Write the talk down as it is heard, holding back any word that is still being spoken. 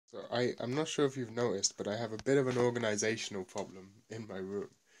So I'm not sure if you've noticed, but I have a bit of an organizational problem in my room.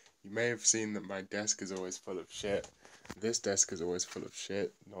 You may have seen that my desk is always full of shit. This desk is always full of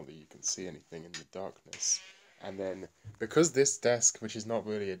shit, not that you can see anything in the darkness. And then, because this desk, which is not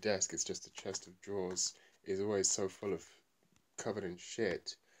really a desk, it's just a chest of drawers, is always so full of, covered in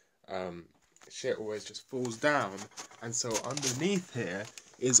shit, um, shit always just falls down. And so underneath here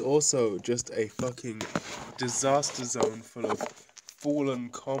is also just a fucking disaster zone full of fallen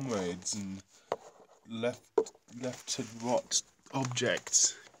comrades and left to rot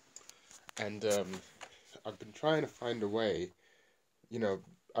objects. And I've been trying to find a way. You know,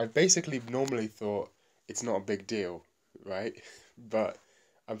 I've basically normally thought it's not a big deal, right? But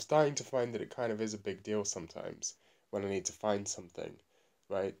I'm starting to find that it kind of is a big deal sometimes when I need to find something,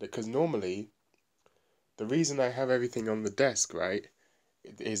 right? Because normally the reason I have everything on the desk, right,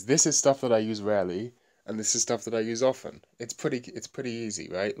 is this is stuff that I use rarely, and this is stuff that I use often. It's pretty easy,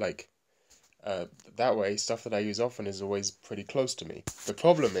 right? Like, that way, stuff that I use often is always pretty close to me. The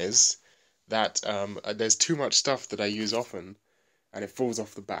problem is that there's too much stuff that I use often, and it falls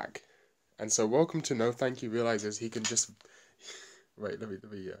off the bag. And so, welcome to No Thank You realizes he can just wait. Let me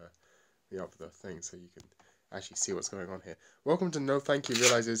up the thing so you can actually see what's going on here. Welcome to No Thank You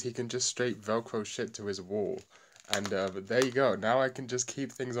realizes he can just straight Velcro shit to his wall. And but there you go. Now I can just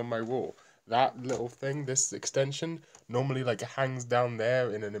keep things on my wall. That little thing, this extension, normally like hangs down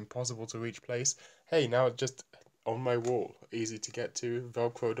there in an impossible to reach place. Hey, now it's just on my wall, easy to get to,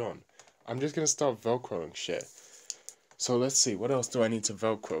 Velcroed on. I'm just gonna start Velcroing shit. So let's see, what else do I need to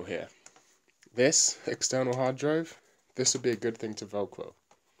Velcro here? This external hard drive, this would be a good thing to Velcro.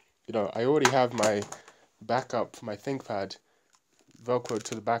 You know, I already have my backup for my ThinkPad Velcroed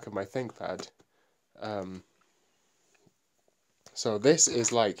to the back of my ThinkPad. So this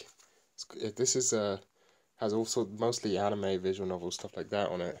is like, this is has also mostly anime, visual novel, stuff like that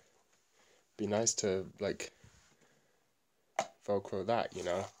on it. Be nice to like Velcro that, you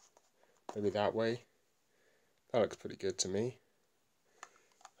know, maybe that way. That looks pretty good to me.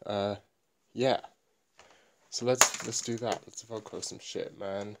 Yeah. So let's do that. Let's Velcro some shit,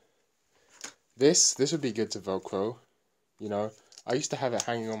 man. This would be good to Velcro. You know, I used to have it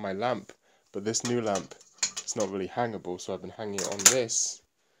hanging on my lamp, but this new lamp, it's not really hangable, so I've been hanging it on this.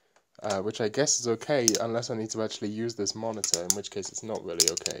 Which I guess is okay unless I need to actually use this monitor, in which case it's not really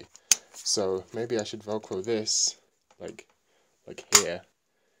okay. So maybe I should Velcro this, like here.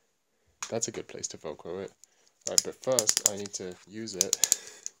 That's a good place to Velcro it. Right, but first I need to use it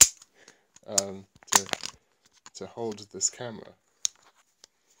to hold this camera.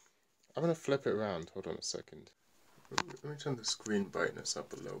 I'm gonna flip it around. Hold on a second. Let me turn the screen brightness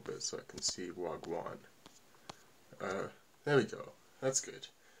up a little bit so I can see Wagwan. There we go. That's good.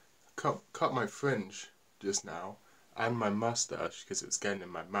 Cut my fringe just now, and my mustache because it was getting in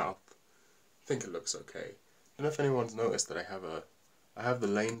my mouth. I think it looks okay. Don't know if anyone's noticed that I have the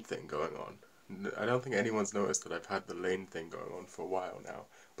lane thing going on. I don't think anyone's noticed that I've had the lane thing going on for a while now.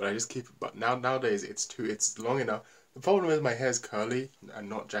 But I just keep it. But nowadays it's long enough. The problem is my hair's curly and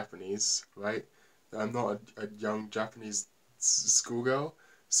not Japanese, right? I'm not a young Japanese schoolgirl,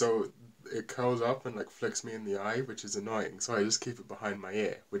 so it curls up and like flicks me in the eye, which is annoying. So I just keep it behind my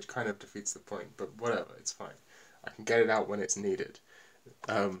ear, which kind of defeats the point. But whatever, it's fine. I can get it out when it's needed.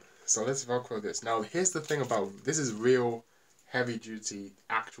 So let's Velcro this. Now here's the thing about this is real heavy duty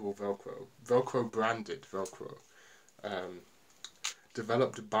actual Velcro. Velcro branded Velcro.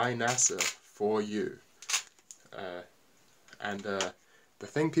 Developed by NASA for you. The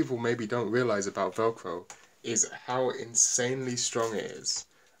thing people maybe don't realize about Velcro is how insanely strong it is.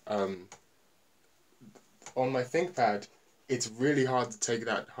 On my ThinkPad, it's really hard to take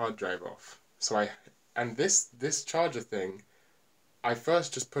that hard drive off. So this charger thing, I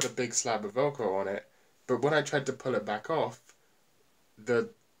first just put a big slab of Velcro on it, but when I tried to pull it back off, the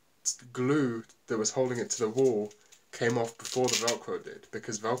glue that was holding it to the wall came off before the Velcro did,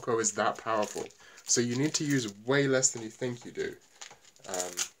 because Velcro is that powerful. So you need to use way less than you think you do,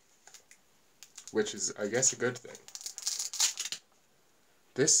 which is, I guess, a good thing.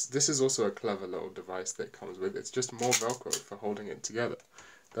 This is also a clever little device that comes with it. It's just more Velcro for holding it together.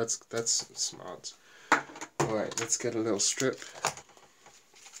 That's smart. Alright, let's get a little strip.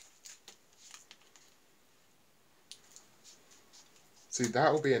 See,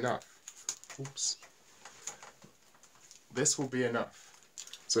 that will be enough. Oops. This will be enough.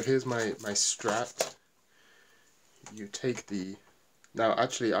 So here's my strap. You take the... Now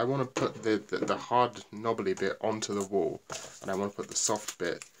actually I want to put the hard knobbly bit onto the wall, and I want to put the soft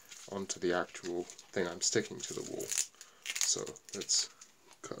bit onto the actual thing I'm sticking to the wall. So let's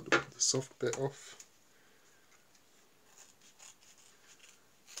cut the soft bit off.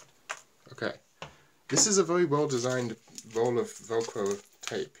 Okay. This is a very well designed roll of Velcro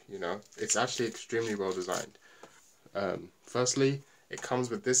tape, you know. It's actually extremely well designed. Firstly, it comes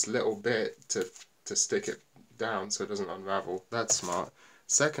with this little bit to stick it down so it doesn't unravel. That's smart.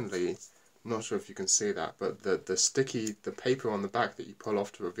 Secondly, I'm not sure if you can see that, but the paper on the back that you pull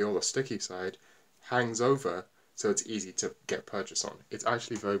off to reveal the sticky side hangs over, so it's easy to get purchase on. It's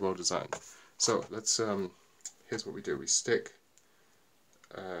actually very well designed. So let's here's what we do. We stick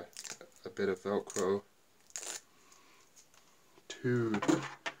a bit of Velcro to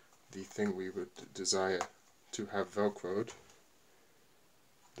the thing we would desire to have Velcroed.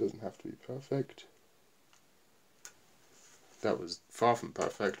 Doesn't have to be perfect. That was far from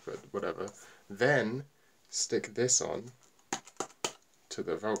perfect, but whatever. Then stick this on to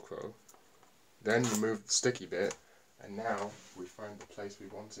the Velcro. Then remove the sticky bit, and now we find the place we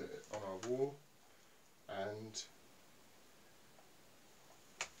want it on our wall, and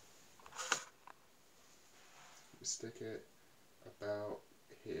we stick it about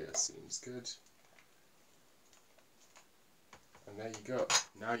here. Seems good. And there you go.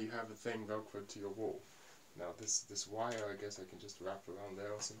 Now you have a thing Velcroed to your wall. Now this wire, I guess I can just wrap around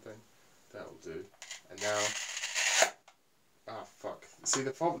there or something. That'll do. And now, fuck. See,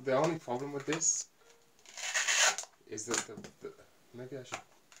 the only problem with this is that maybe I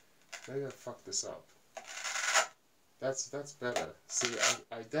fucked this up. That's better. See,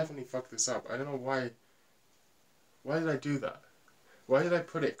 I definitely fucked this up. I don't know why. Why did I do that? Why did I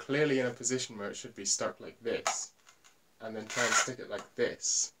put it clearly in a position where it should be stuck like this, and then try and stick it like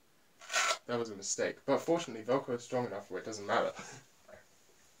this? That was a mistake. But fortunately, Velcro is strong enough where it doesn't matter.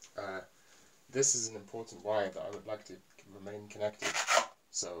 This is an important wire that I would like to remain connected.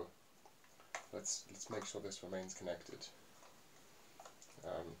 So let's make sure this remains connected.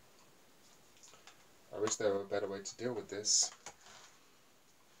 I wish there were a better way to deal with this,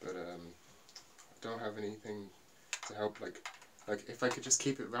 but I don't have anything to help. Like if I could just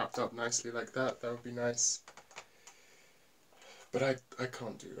keep it wrapped up nicely like that, that would be nice. But I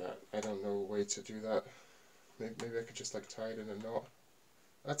can't do that. I don't know a way to do that. Maybe I could just like tie it in a knot.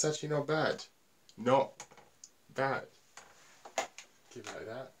 That's actually not bad. Not bad. Keep it like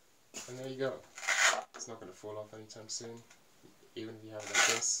that. And there you go. It's not going to fall off anytime soon. Even if you have it like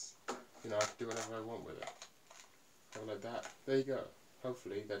this, you know, I can do whatever I want with it. Have it like that. There you go.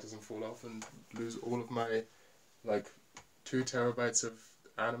 Hopefully that doesn't fall off and lose all of my like 2 terabytes of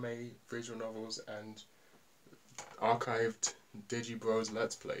anime visual novels and archived Digibros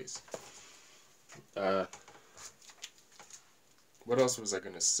Let's Plays. What else was I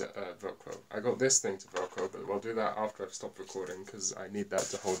going to Velcro? I got this thing to Velcro, but I'll do that after I've stopped recording because I need that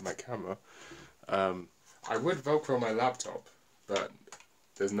to hold my camera. I would Velcro my laptop, but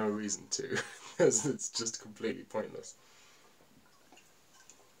there's no reason to, because it's just completely pointless.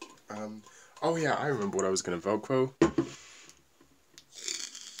 Oh yeah, I remember what I was going to Velcro.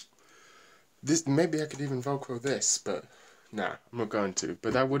 Maybe I could even Velcro this, but nah, I'm not going to.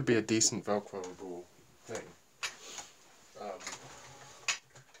 But that would be a decent Velcroable thing.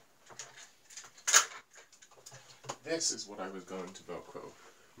 This is what I was going to Velcro.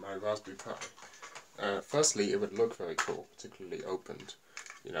 My Raspberry Pi. Firstly, it would look very cool, particularly opened,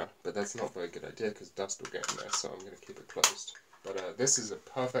 you know, but that's not a very good idea because dust will get in there, so I'm going to keep it closed. But this is a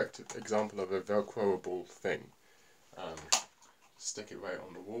perfect example of a Velcroable thing. Stick it right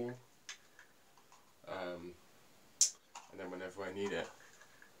on the wall, and then whenever I need it,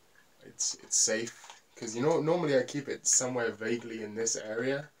 it's safe. Because, you know, normally I keep it somewhere vaguely in this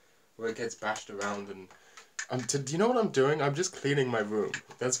area where it gets bashed around and... do you know what I'm doing? I'm just cleaning my room.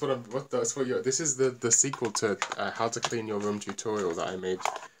 This is the sequel to how to clean your room tutorial that I made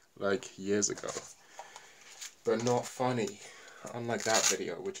like years ago. But not funny. Unlike that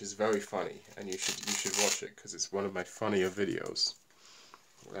video, which is very funny, and you should watch it because it's one of my funnier videos.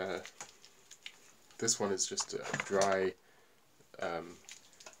 This one is just a dry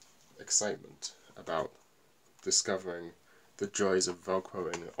excitement about discovering the joys of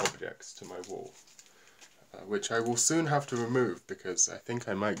Velcroing objects to my wall. Which I will soon have to remove because I think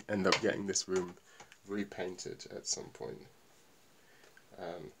I might end up getting this room repainted at some point.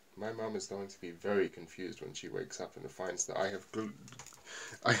 My mum is going to be very confused when she wakes up and finds that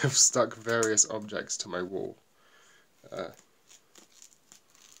I have stuck various objects to my wall. There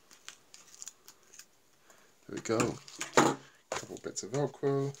we go. A couple bits of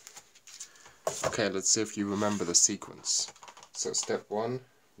Velcro. Okay, let's see if you remember the sequence. So step 1,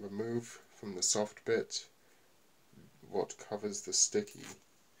 remove from the soft bit what covers the sticky.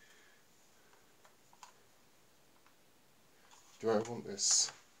 Do I want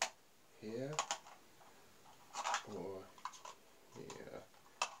this here or here?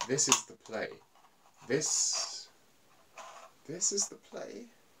 This is the play. This is the play.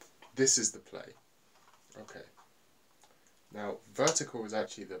 This is the play. Okay. Now, vertical is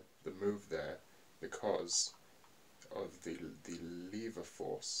actually the move there because of the lever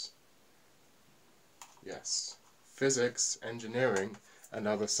force. Yes. Physics, engineering, and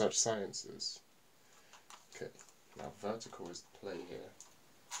other such sciences. Okay. Now, vertical is the play here.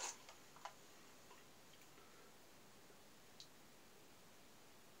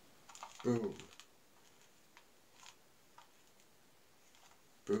 Boom.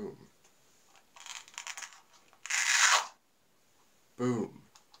 Boom. Boom.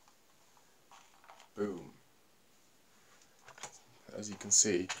 Boom. As you can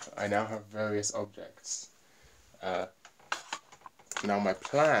see, I now have various objects. Now my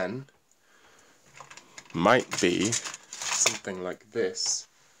plan might be something like this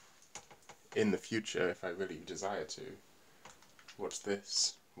in the future if I really desire to. Watch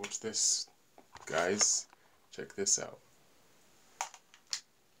this. Watch this, guys. Check this out.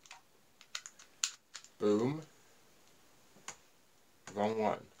 Boom. Wrong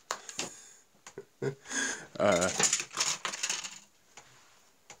one.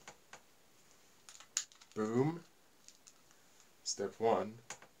 Boom. Step one.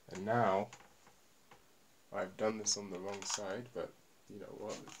 And now, I've done this on the wrong side, but you know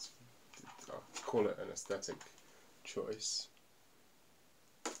what, I'll call it an aesthetic choice.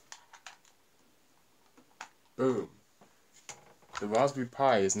 Boom. The Raspberry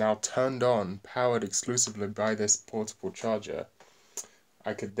Pi is now turned on, powered exclusively by this portable charger.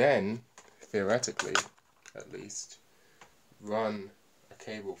 I could then, theoretically, at least, run a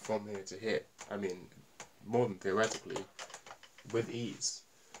cable from here to here. I mean, more than theoretically, with ease.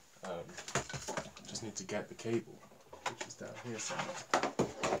 Just need to get the cable, which is down here somewhere.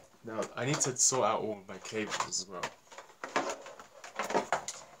 Now, I need to sort out all of my cables as well.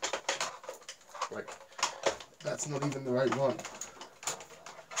 Like, that's not even the right one.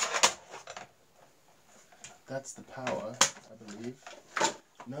 That's the power, I believe.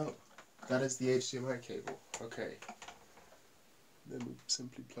 No, that is the HDMI cable. Okay. Then we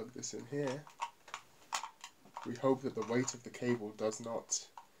simply plug this in here. We hope that the weight of the cable does not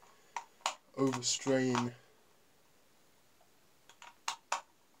overstrain.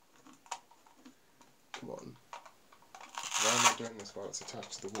 Come on. Why am I doing this while it's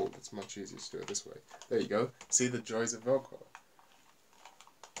attached to the wall? It's much easier to do it this way. There you go. See the joys of Velcro.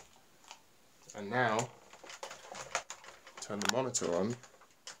 And now, turn the monitor on,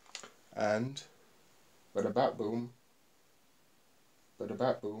 and bada-bat boom,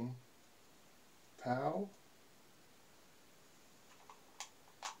 bada-bat boom, pow.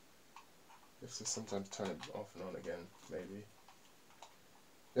 You have to sometimes turn it off and on again, maybe.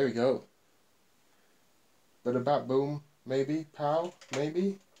 There we go. Bada-bat boom, maybe, pow,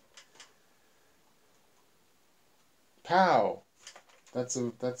 maybe. Pow!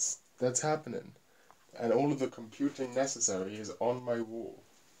 That's happening. And all of the computing necessary is on my wall.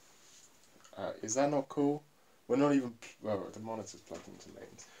 Is that not cool? We're not even, well, the monitor's plugged into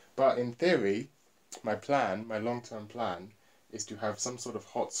mains. But in theory, my long-term plan, is to have some sort of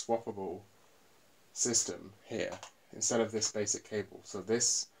hot swappable system here, instead of this basic cable. So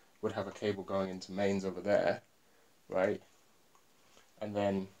this would have a cable going into mains over there, right? And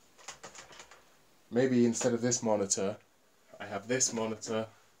then, maybe instead of this monitor, I have this monitor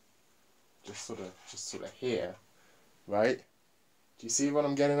just sort of here, right? Do you see what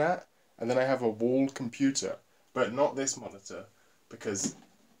I'm getting at? And then I have a wall computer, but not this monitor, because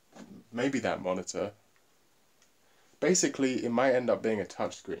maybe that monitor, basically it might end up being a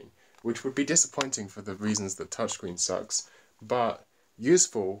touchscreen, which would be disappointing for the reasons that touchscreen sucks, but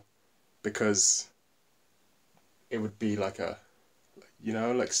useful because it would be like a, you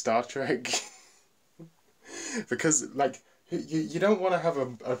know, like Star Trek. Because, like, you don't want to have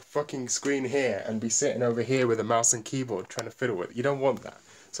a fucking screen here and be sitting over here with a mouse and keyboard trying to fiddle with it. You don't want that.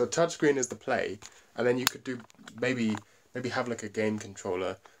 So touchscreen is the play, and then you could do, maybe have like a game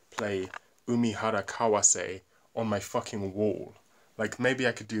controller play Umihara Kawase on my fucking wall. Like, maybe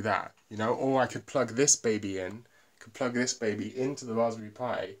I could do that, you know? Or I could plug this baby into the Raspberry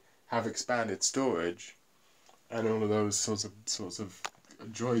Pi, have expanded storage, and all of those sorts of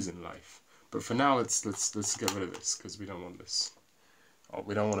joys in life. But for now, let's get rid of this, because we don't want this. Oh,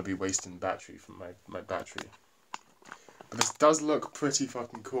 we don't want to be wasting battery from my battery. But this does look pretty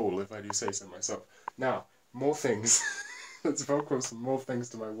fucking cool, if I do say so myself. Now, more things. Let's Velcro some more things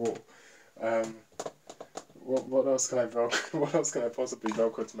to my wall. What else can I Velcro? What else can I possibly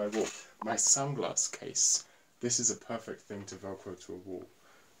Velcro to my wall? My sunglass case. This is a perfect thing to Velcro to a wall.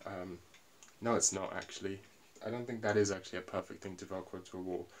 No, it's not actually. I don't think that is actually a perfect thing to Velcro to a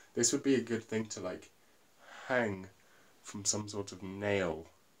wall. This would be a good thing to like hang from some sort of nail.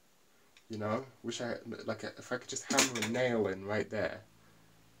 You know? Wish I, like, if I could just hammer a nail in right there.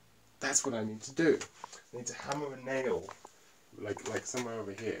 That's what I need to do. I need to hammer a nail, like somewhere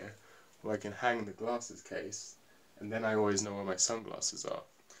over here, where I can hang the glasses case, and then I always know where my sunglasses are.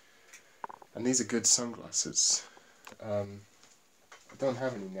 And these are good sunglasses. I don't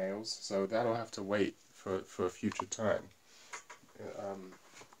have any nails, so that'll have to wait for a future time.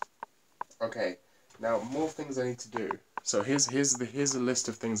 Okay, now more things I need to do. So here's a list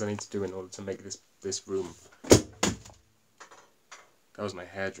of things I need to do in order to make this room. That was my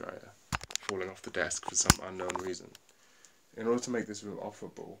hairdryer falling off the desk for some unknown reason. In order to make this room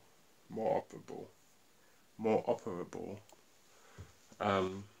more operable,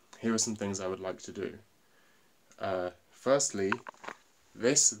 here are some things I would like to do. Firstly,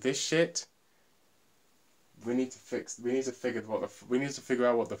 this shit. We need to figure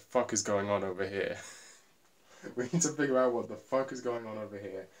out what the fuck is going on over here. We need to figure out what the fuck is going on over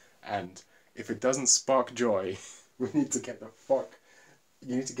here, and if it doesn't spark joy, we need to get the fuck.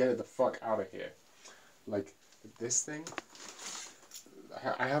 You need to get it the fuck out of here. Like this thing.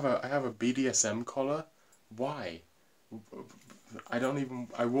 I have a BDSM collar. Why? I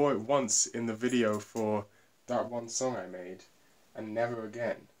wore it once in the video for that one song I made, and never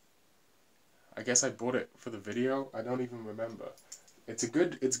again. I guess I bought it for the video. I don't even remember. It's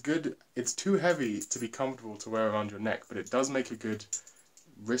too heavy to be comfortable to wear around your neck, but it does make a good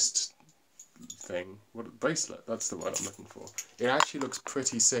wrist thing. What, bracelet? That's the word I'm looking for. It actually looks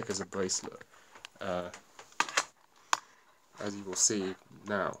pretty sick as a bracelet. As you will see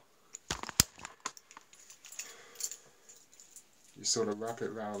now. You sort of wrap it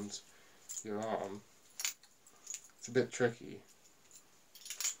around your arm. It's a bit tricky.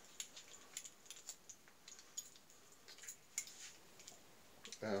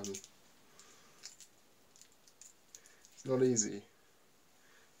 It's not easy.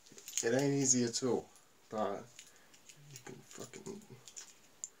 It ain't easy at all, but you can fucking...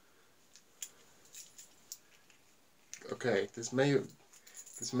 Okay, this may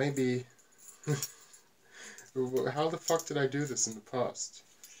be... How the fuck did I do this in the past?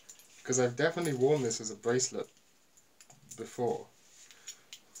 Because I've definitely worn this as a bracelet before.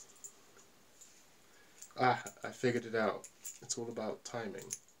 Ah, I figured it out. It's all about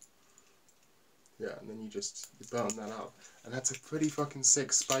timing. Yeah, and then you button that out. And that's a pretty fucking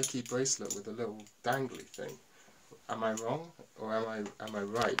sick spiky bracelet with a little dangly thing. Am I wrong? Or am I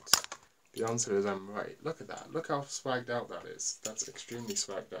right? The answer is I'm right. Look at that. Look how swagged out that is. That's extremely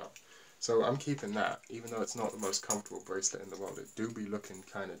swagged out. So I'm keeping that, even though it's not the most comfortable bracelet in the world. It do be looking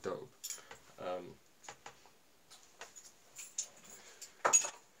kind of dope.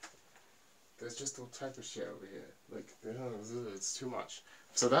 There's just all type of shit over here. Like, it's too much.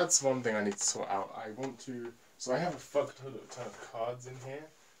 So that's one thing I need to sort out. So I have a fuck ton of cards in here,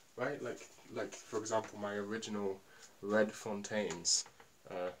 right? Like for example, my original red Fontaines,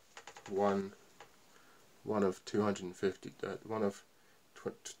 one of 250, one of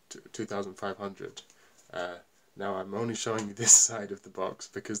 2,500. Now I'm only showing you this side of the box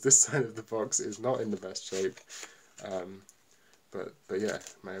because this side of the box is not in the best shape. But yeah,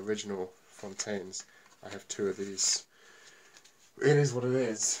 my original Fontaines. I have two of these. It is what it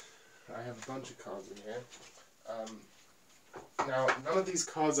is. I have a bunch of cards in here. Now, none of these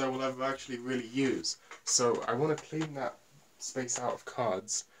cards I will ever actually really use, so I want to clean that space out of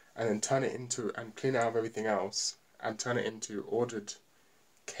cards and then turn it into, and clean out of everything else, and turn it into ordered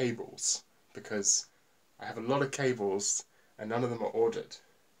cables, because I have a lot of cables and none of them are ordered.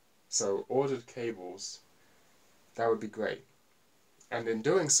 So ordered cables, that would be great. And in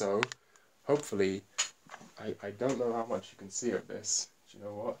doing so, hopefully, I don't know how much you can see of this. Do you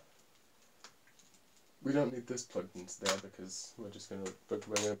know what? We don't need this plugged into there because we're going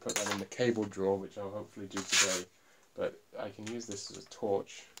to put that in the cable drawer, which I'll hopefully do today. But I can use this as a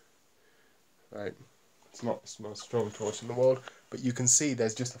torch. Right? It's not the most strong torch in the world, but you can see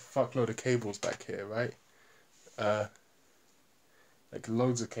there's just a fuckload of cables back here, right? Like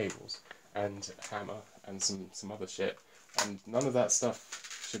loads of cables and a hammer and some other shit, and none of that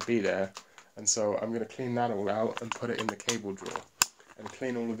stuff should be there. And so I'm going to clean that all out and put it in the cable drawer and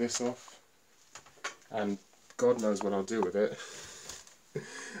clean all of this off, and God knows what I'll do with it.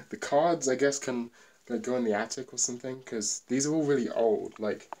 The cards I guess can go in the attic or something, because these are all really old.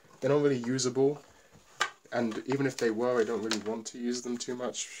 Like, they're not really usable, and even if they were, I don't really want to use them too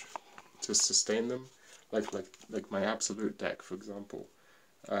much to sustain them. Like my Absolute deck, for example.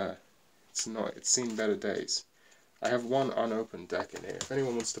 It's seen better days. I have one unopened deck in here. If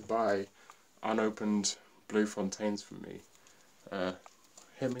anyone wants to buy unopened blue fontaines from me,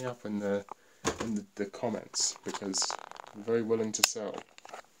 hit me up in the comments, because I'm very willing to sell.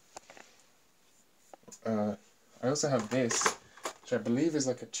 I also have this, which I believe is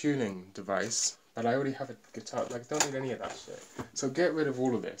like a tuning device, but I already have a guitar. Like, I don't need any of that shit. So get rid of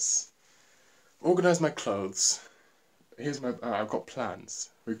all of this. Organise my clothes. Here's my. I've got plans.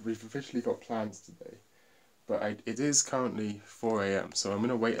 We've officially got plans today, but it is currently 4 AM, so I'm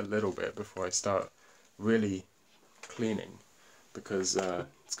gonna wait a little bit before I start really cleaning, because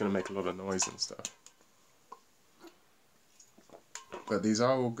it's gonna make a lot of noise and stuff. But these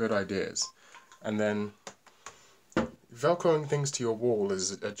are all good ideas, and then velcroing things to your wall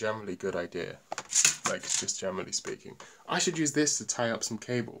is a generally good idea, like, just generally speaking. I should use this to tie up some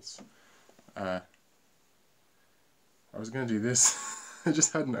cables. I was going to do this. I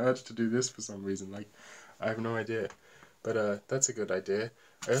just had an urge to do this for some reason, like, I have no idea. But that's a good idea.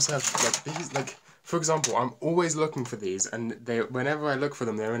 I also have, like, these, like, for example, I'm always looking for these, and whenever I look for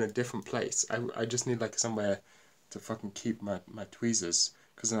them, they're in a different place. I just need, like, somewhere to fucking keep my tweezers,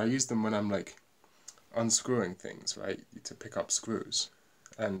 because I use them when I'm, like, unscrewing things, right, to pick up screws,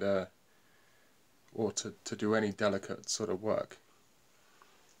 and or to do any delicate sort of work,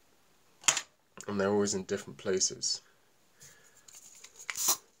 and they're always in different places.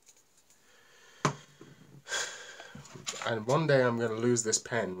 And one day I'm going to lose this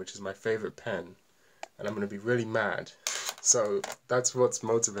pen, which is my favourite pen, and I'm going to be really mad. So that's what's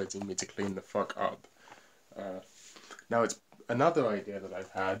motivating me to clean the fuck up. Now, it's another idea that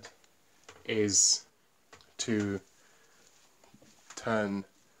I've had is to turn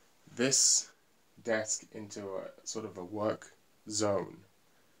this desk into a sort of a work zone.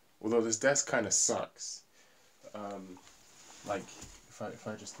 Although this desk kind of sucks. Like, if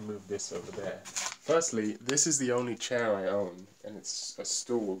I just move this over there. Firstly, this is the only chair I own, and it's a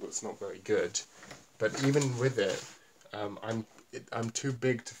stool that's not very good. But even with it, I'm too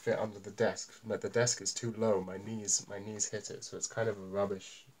big to fit under the desk. The desk is too low. My knees hit it, so it's kind of a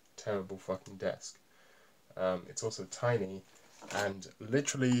rubbish, terrible fucking desk. It's also tiny, and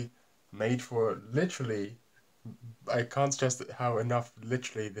literally made for, I can't stress how enough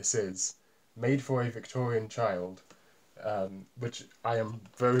literally this is, made for a Victorian child, which I am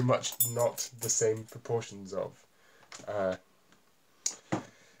very much not the same proportions of.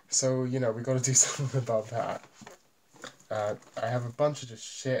 So, you know, we got to do something about that. I have a bunch of just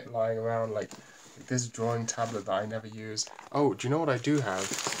shit lying around, like this drawing tablet that I never use. Oh, do you know what I do have?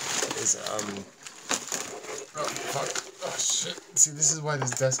 Is, oh, fuck. Oh, shit. See, this is why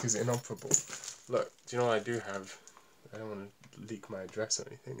this desk is inoperable. Look, do you know what I do have? I don't want to leak my address or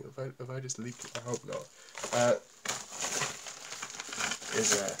anything. If I just leak it, I hope not.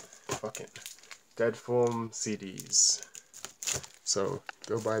 Is fucking Dead Form CDs. So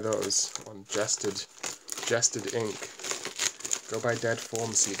go buy those on Jested Ink. Go buy Dead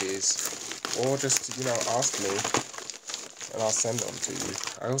Form CDs, or just, you know, ask me, and I'll send them to you.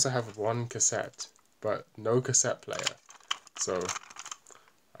 I also have one cassette, but no cassette player, so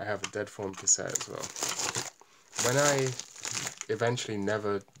I have a Dead Form cassette as well. When I eventually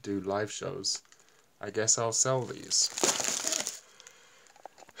never do live shows, I guess I'll sell these.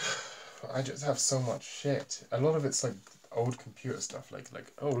 I just have so much shit. A lot of it's like old computer stuff, like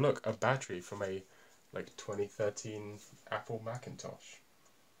oh look, a battery from a like 2013 Apple Macintosh.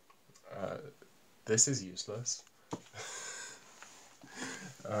 This is useless.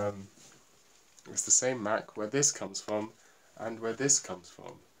 It's the same Mac where this comes from, and where this comes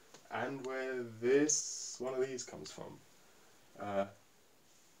from, and where this one of these comes from. I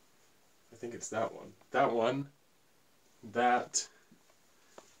think it's that one. That one. That.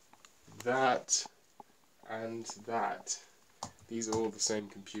 That. And that. These are all the same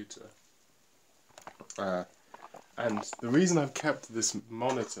computer. And the reason I've kept this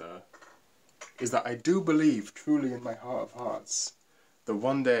monitor is that I do believe, truly in my heart of hearts, that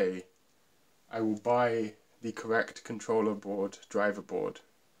one day I will buy the correct controller board, driver board,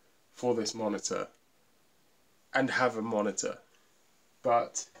 for this monitor, and have a monitor.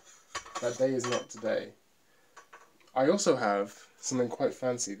 But that day is not today. I also have something quite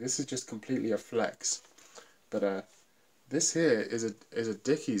fancy. This is just completely a flex, but this here is a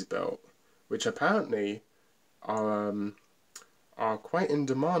Dickies belt, which apparently are quite in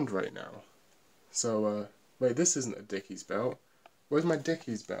demand right now. So wait, this isn't a Dickies belt. Where's my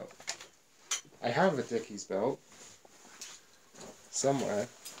Dickies belt? I have a Dickies belt somewhere.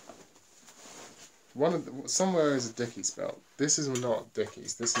 Somewhere is a Dickies belt. This is not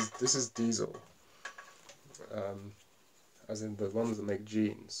Dickies. This is Diesel. As in the ones that make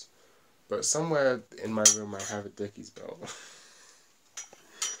jeans. But somewhere in my room I have a Dickies belt.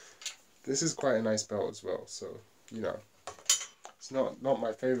 This is quite a nice belt as well, so, you know, it's not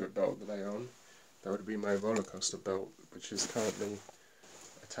my favourite belt that I own. That would be my roller coaster belt, which is currently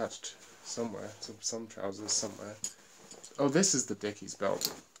attached somewhere to some trousers somewhere. Oh, this is the Dickies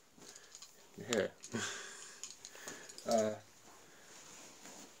belt. Here.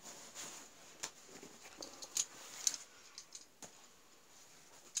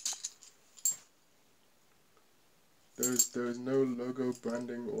 There is no logo,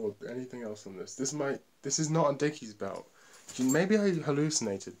 branding, or anything else on this. This is not a Dickies belt. Maybe I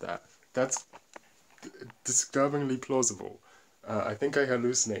hallucinated that. That's disturbingly plausible. I think I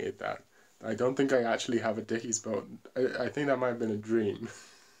hallucinated that. I don't think I actually have a Dickies belt. I think that might have been a dream.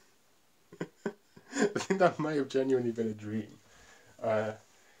 I think that might have genuinely been a dream. Well,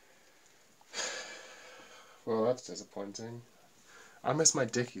 that's disappointing. I miss my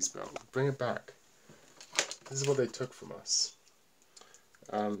Dickies belt. Bring it back. This is what they took from us.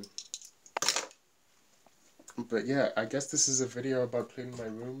 But yeah, I guess this is a video about cleaning my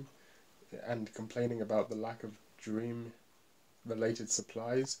room and complaining about the lack of dream-related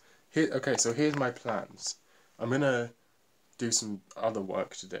supplies. Okay, so here's my plans. I'm gonna do some other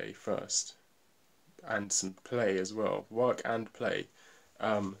work today first, and some play as well. Work and play.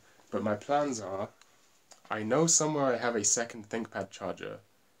 But my plans are, I know somewhere I have a second ThinkPad charger,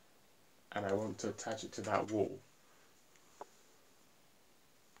 and I want to attach it to that wall.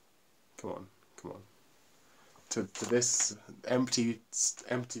 Come on, come on. To this empty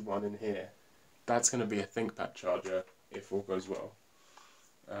one in here. That's going to be a ThinkPad charger, if all goes well.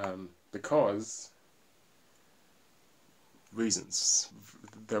 Because reasons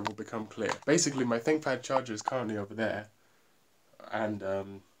that will become clear. Basically, my ThinkPad charger is currently over there, and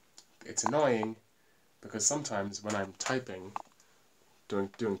it's annoying because sometimes when I'm typing,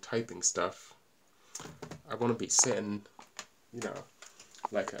 doing typing stuff, I want to be sitting, you know,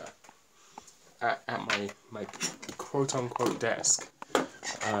 like at my quote unquote desk,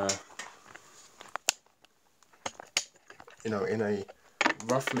 you know, in a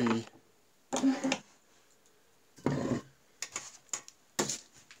roughly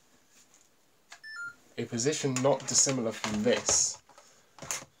a position not dissimilar from this,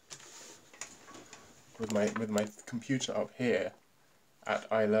 with my computer up here at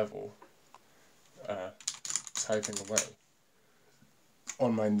eye level, typing away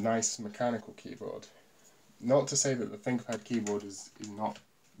on my nice mechanical keyboard. Not to say that the ThinkPad keyboard is not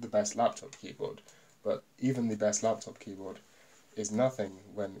the best laptop keyboard, but even the best laptop keyboard is nothing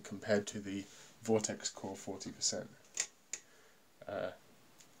when compared to the Vortex Core 40%.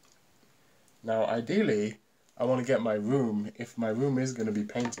 Now ideally, I want to get my room, if my room is going to be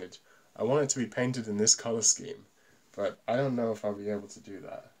painted, I want it to be painted in this colour scheme, but I don't know if I'll be able to do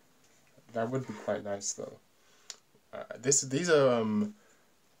that. That would be quite nice though. These are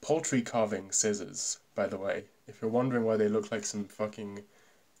poultry carving scissors, by the way. If you're wondering why they look like some fucking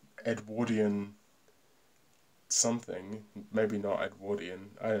Edwardian something, maybe not Edwardian,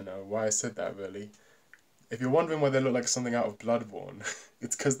 I don't know why I said that really. If you're wondering why they look like something out of Bloodborne,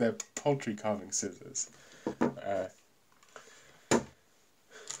 it's because they're poultry carving scissors.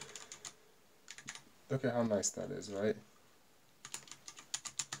 Look at how nice that is, right?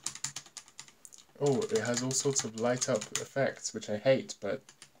 Oh, it has all sorts of light up effects, which I hate, but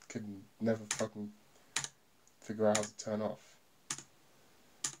could never fucking figure out how to turn off.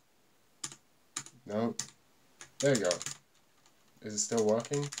 No. There we go. Is it still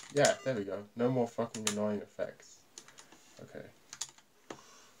working? Yeah, there we go. No more fucking annoying effects. Okay.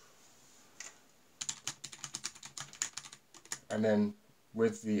 And then,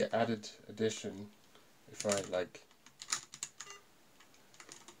 with the added addition, if I like...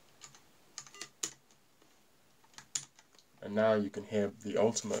 And now you can hear the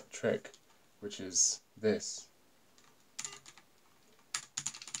ultimate trick, which is this.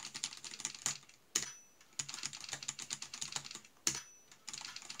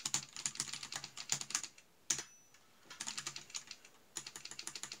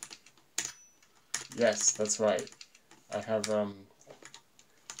 Yes, that's right. I have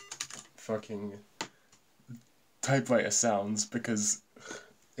fucking typewriter sounds because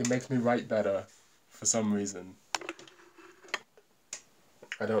it makes me write better for some reason.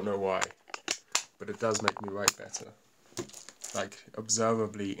 I don't know why, but it does make me write better. Like,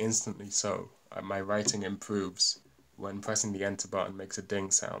 observably, instantly so. My writing improves when pressing the enter button makes a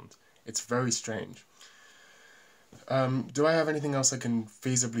ding sound. It's very strange. Do I have anything else I can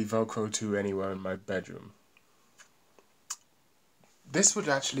feasibly Velcro to anywhere in my bedroom? This would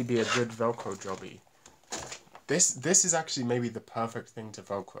actually be a good Velcro jobby. This is actually maybe the perfect thing to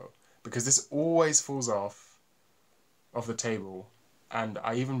Velcro, because this always falls off the table and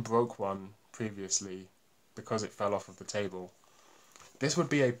I even broke one previously because it fell off of the table. This would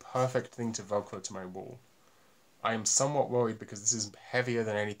be a perfect thing to Velcro to my wall. I am somewhat worried because this is heavier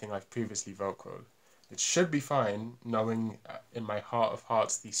than anything I've previously Velcroed. It should be fine, knowing in my heart of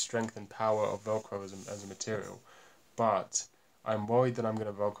hearts the strength and power of Velcro as a material, but I'm worried that I'm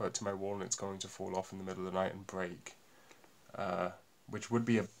going to Velcro it to my wall and it's going to fall off in the middle of the night and break, which would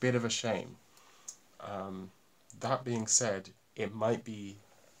be a bit of a shame. That being said, it might be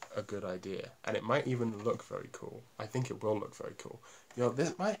a good idea, and it might even look very cool. I think it will look very cool. You know,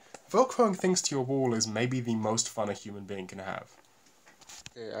 Velcroing things to your wall is maybe the most fun a human being can have.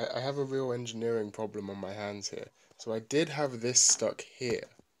 Okay, I have a real engineering problem on my hands here. So I did have this stuck here,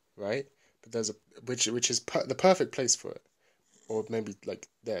 right? But there's a which is the perfect place for it, or maybe like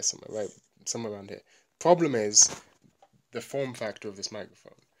there somewhere, right? Somewhere around here. Problem is the form factor of this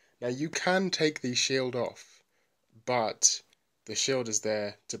microphone. Now you can take the shield off, but the shield is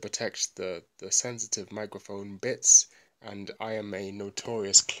there to protect the sensitive microphone bits, and I am a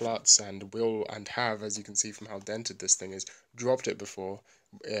notorious klutz and will and have, as you can see from how dented this thing is, dropped it before,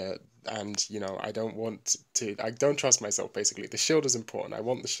 and you know, I don't trust myself basically. The shield is important. I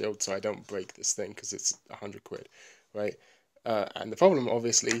want the shield so I don't break this thing because it's 100 quid, right? And the problem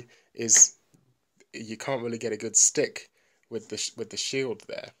obviously is you can't really get a good stick with the shield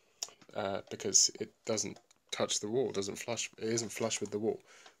there, because it doesn't touch the wall, it isn't flush with the wall.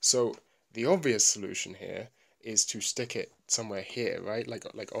 So the obvious solution here is to stick it somewhere here, right?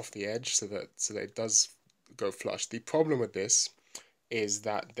 Like off the edge so that it does go flush. The problem with this is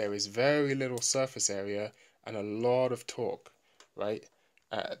that there is very little surface area and a lot of torque, right?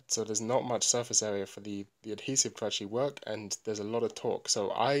 So there's not much surface area for the adhesive to actually work, and there's a lot of torque.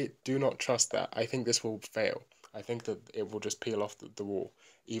 So I do not trust that. I think this will fail. I think that it will just peel off the wall,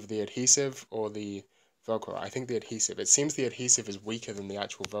 either the adhesive or the Velcro. I think the adhesive. It seems the adhesive is weaker than the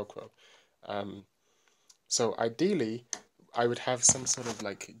actual Velcro. So ideally, I would have some sort of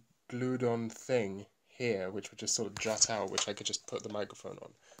like glued on thing here, which would just sort of jut out, which I could just put the microphone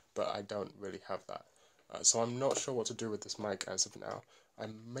on. But I don't really have that. So I'm not sure what to do with this mic as of now.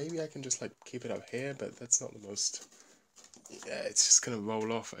 Maybe I can just like keep it up here, but that's not the most... Yeah, it's just gonna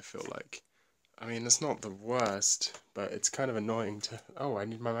roll off, I feel like. I mean, it's not the worst, but it's kind of annoying to... Oh, I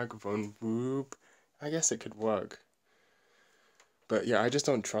need my microphone. Whoop. I guess it could work. But yeah, I just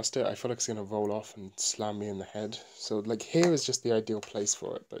don't trust it. I feel like it's gonna roll off and slam me in the head. So like here is just the ideal place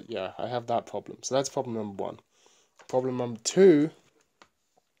for it. But yeah, I have that problem. So that's problem number one. Problem number two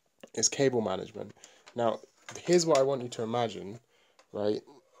is cable management. Now, here's what I want you to imagine, right?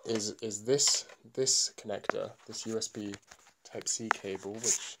 Is this connector, this USB Type-C cable,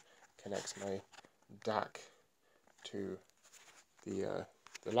 which connects my DAC to the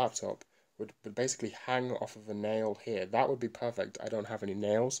laptop, would basically hang off of a nail here. That would be perfect. I don't have any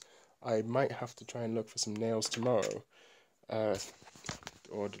nails. I might have to try and look for some nails tomorrow,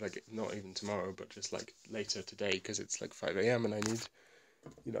 or like not even tomorrow, but just like later today, because it's like 5 AM and I need,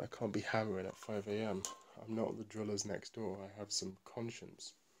 you know, I can't be hammering at 5 AM. I'm not the drillers next door. I have some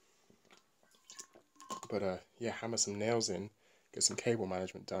conscience. But yeah, hammer some nails in, get some cable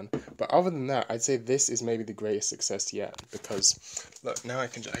management done. But other than that, I'd say this is maybe the greatest success yet, because look, now I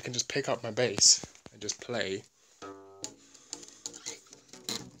can just pick up my bass and just play,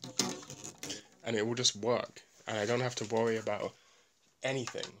 and it will just work, and I don't have to worry about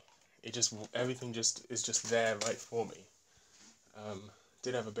anything. Everything is just there right for me.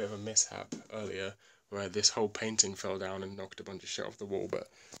 Did have a bit of a mishap earlier where this whole painting fell down and knocked a bunch of shit off the wall, but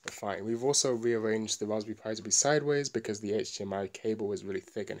we're fine. We've also rearranged the Raspberry Pi to be sideways because the HDMI cable was really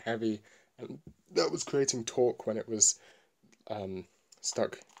thick and heavy, and that was creating torque when it was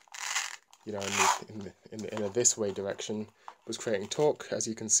stuck, you know, in a this way direction. It was creating torque, as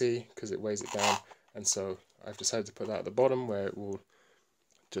you can see, because it weighs it down, and so I've decided to put that at the bottom where it will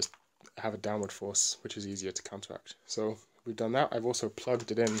just have a downward force, which is easier to counteract. So we've done that. I've also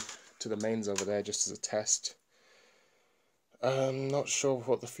plugged it in to the mains over there just as a test. Not sure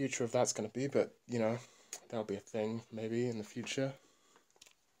what the future of that's going to be, but you know, that'll be a thing maybe in the future.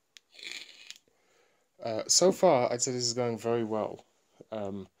 So far, I'd say this is going very well.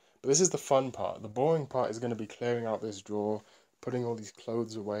 But this is the fun part. The boring part is going to be clearing out this drawer, putting all these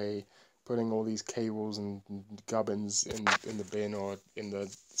clothes away, putting all these cables and gubbins in the bin, or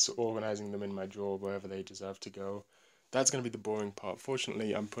organising them in my drawer wherever they deserve to go. That's going to be the boring part.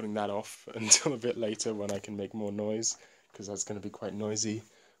 Fortunately, I'm putting that off until a bit later when I can make more noise, because that's going to be quite noisy,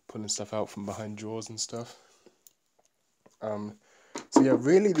 pulling stuff out from behind drawers and stuff. So yeah,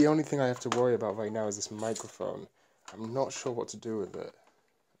 really the only thing I have to worry about right now is this microphone. I'm not sure what to do with it.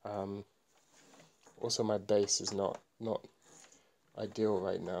 Also, my bass is not ideal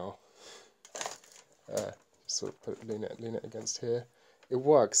right now. Sort of lean it against here. It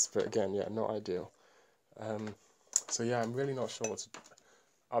works, but again, yeah, not ideal. So yeah, I'm really not sure what to do.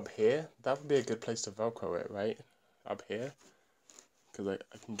 Up here, that would be a good place to Velcro it, right? Up here, because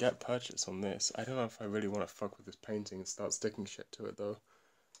I can get purchase on this. I don't know if I really want to fuck with this painting and start sticking shit to it though.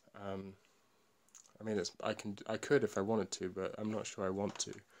 I mean, I could if I wanted to, but I'm not sure I want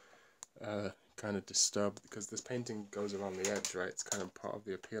to. Kind of disturbed because this painting goes around the edge, right? It's kind of part of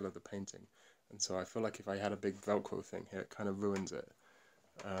the appeal of the painting, and so I feel like if I had a big Velcro thing here, it kind of ruins it.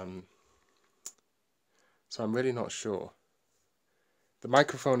 So I'm really not sure. The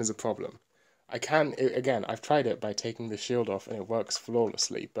microphone is a problem. Again, I've tried it by taking the shield off and it works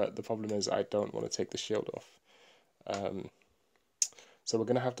flawlessly, but the problem is I don't want to take the shield off. So we're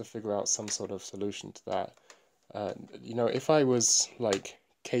going to have to figure out some sort of solution to that. You know, if I was like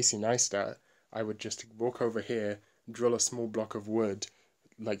Casey Neistat, I would just walk over here, drill a small block of wood,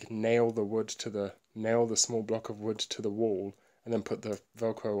 like nail the small block of wood to the wall, and then put the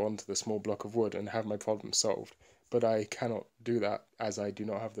Velcro onto the small block of wood and have my problem solved. But I cannot do that as I do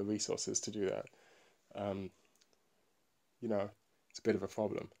not have the resources to do that. You know, it's a bit of a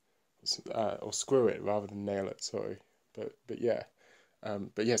problem. Or screw it rather than nail it, sorry. But yeah.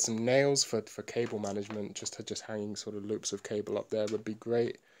 But yeah, some nails for cable management, just hanging sort of loops of cable up there would be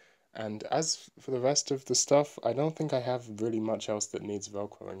great. And as for the rest of the stuff, I don't think I have really much else that needs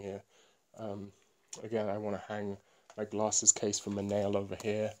Velcroing here. Again, I want to hang my glasses case from a nail over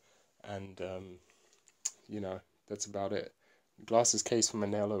here, and you know, that's about it. Glasses case from a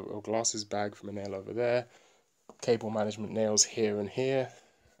nail or glasses bag from a nail over there. Cable management nails here and here,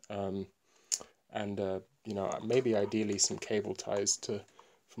 and you know, maybe ideally some cable ties for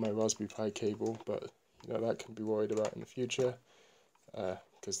my Raspberry Pi cable, but you know, that can be worried about in the future.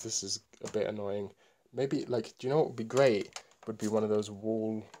 Because this is a bit annoying. Maybe, like, do you know what would be great? Would be one of those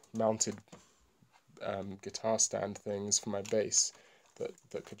wall-mounted guitar stand things for my bass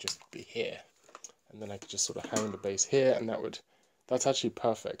that could just be here, and then I could just sort of hang the bass here, and that's actually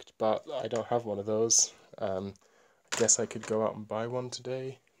perfect. But I don't have one of those. I guess I could go out and buy one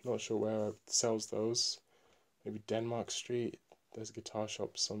today. Not sure where sells those. Maybe Denmark Street. There's guitar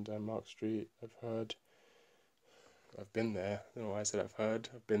shops on Denmark Street, I've heard. I've been there. I don't know why I said I've heard.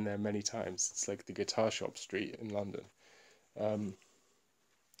 I've been there many times. It's like the guitar shop street in London.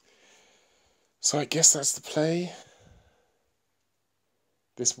 So I guess that's the play.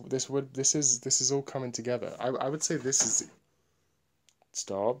 This is all coming together. I would say this is.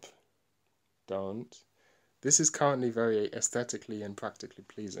 Stop. Don't. This is currently very aesthetically and practically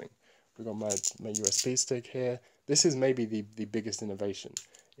pleasing. We've got my USB stick here. This is maybe the biggest innovation.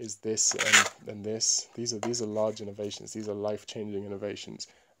 Is this and this. These are large innovations. These are life-changing innovations.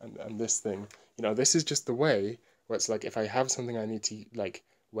 And this thing, you know, this is just the way where it's like if I have something I need to, like,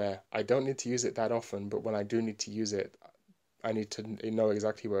 where I don't need to use it that often, but when I do need to use it, I need to know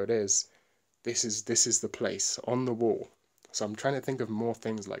exactly where it is. This is the place on the wall. So I'm trying to think of more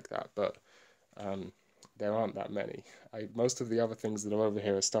things like that, but there aren't that many. Most of the other things that are over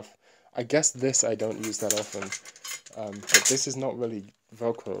here are stuff. I guess this I don't use that often, but this is not really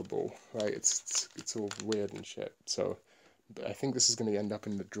Velcroable, right? It's all weird and shit. So I think this is going to end up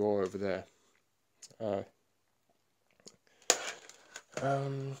in the drawer over there.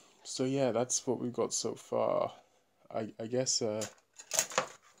 So yeah, that's what we've got so far. I guess I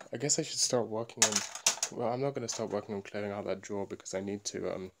should start working on. Well, I'm not going to start working on clearing out that drawer because I need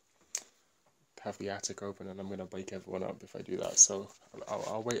to have the attic open, and I'm going to wake everyone up if I do that. So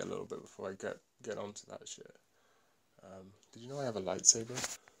I'll wait a little bit before I get onto that shit. Did you know I have a lightsaber?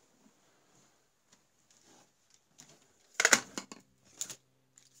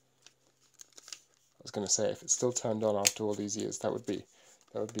 I was going to say, if it's still turned on after all these years, that would be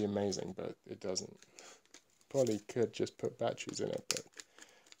amazing, but it doesn't. Probably could just put batteries in it, but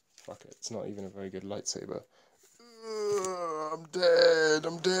fuck it, it's not even a very good lightsaber. I'm dead,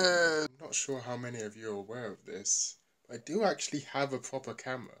 I'm dead. I'm not sure how many of you are aware of this, but I do actually have a proper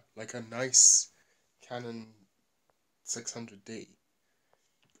camera, like a nice Canon 600D.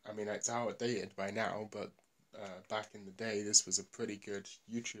 I mean, it's outdated by now, but back in the day, this was a pretty good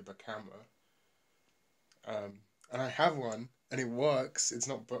YouTuber camera. And I have one, and it works. It's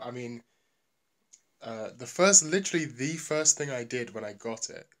not, I mean, literally the first thing I did when I got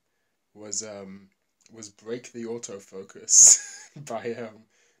it was break the autofocus by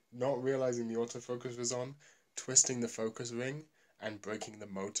not realizing the autofocus was on, twisting the focus ring, and breaking the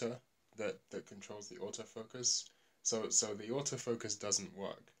motor that controls the autofocus. So the autofocus doesn't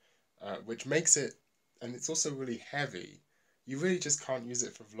work, which makes it, and it's also really heavy. You really just can't use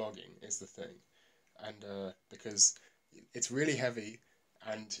it for vlogging, is the thing. And because it's really heavy,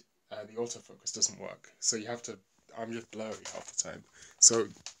 and the autofocus doesn't work. So you have to. I'm just blurry half the time. So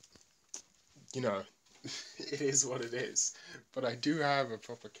you know, it is what it is. But I do have a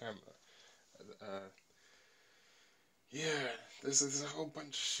proper camera. Uh, yeah, there's a whole bunch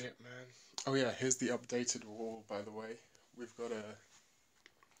of shit, man. Oh yeah, here's the updated wall, by the way. We've got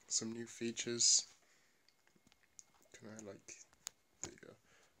some new features. Can I like? There you go.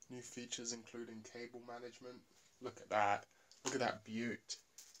 New features including cable management. Look at that. Look at that beaut.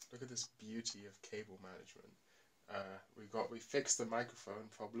 Look at this beauty of cable management. We fixed the microphone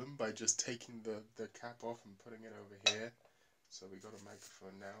problem by just taking the cap off and putting it over here. So we got a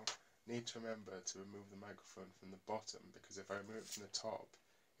microphone now. Need to remember to remove the microphone from the bottom, because if I remove it from the top,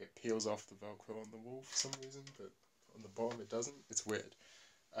 it peels off the Velcro on the wall for some reason, but on the bottom it doesn't. It's weird.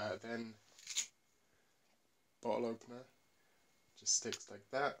 Then bottle opener just sticks like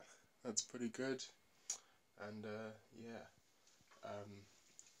that. That's pretty good. And yeah.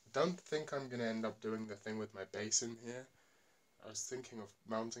 Don't think I'm gonna end up doing the thing with my basin here. I was thinking of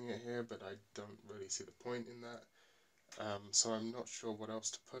mounting it here, but I don't really see the point in that. So I'm not sure what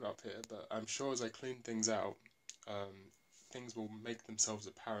else to put up here, but I'm sure as I clean things out, things will make themselves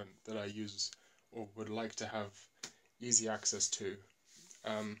apparent that I use or would like to have easy access to.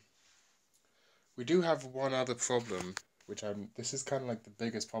 We do have one other problem, which this is kind of like the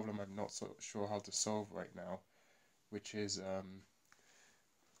biggest problem I'm not so sure how to solve right now, which is,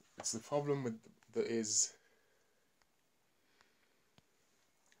 it's the problem with,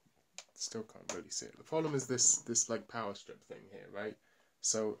 still can't really see it. The problem is this like power strip thing here, right?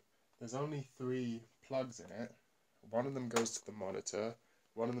 So there's only 3 plugs in it. One of them goes to the monitor,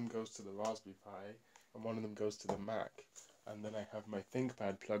 one of them goes to the Raspberry Pi, and one of them goes to the Mac. And then I have my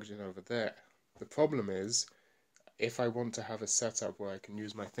ThinkPad plugged in over there. The problem is, if I want to have a setup where I can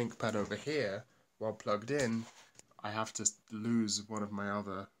use my ThinkPad over here while plugged in, I have to lose one of my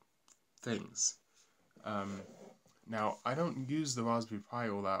other things. Now, I don't use the Raspberry Pi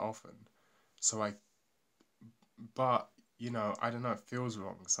all that often, so but, you know, I don't know, it feels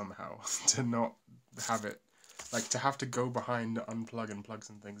wrong somehow to not have it, like, to have to go behind, unplug and plug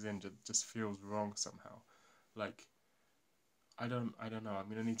some things in, just feels wrong somehow. Like, I don't know, I'm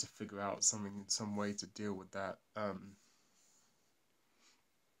gonna need to figure out some way to deal with that.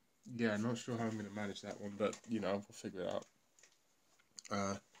 Yeah, not sure how I'm gonna manage that one, but, you know, we'll figure it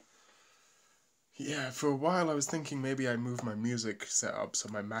out. Yeah, for a while I was thinking maybe I move my music setup, so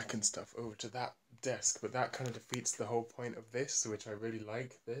my Mac and stuff, over to that desk, but that kind of defeats the whole point of this, which I really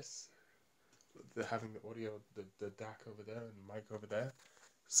like this. Having the audio, the DAC over there and the mic over there.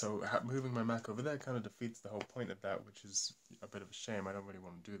 So moving my Mac over there kind of defeats the whole point of that, which is a bit of a shame. I don't really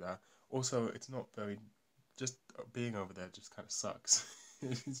want to do that. Also, it's not very, just being over there just kind of sucks.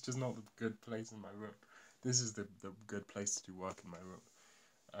 It's just not a good place in my room. This is the good place to do work in my room.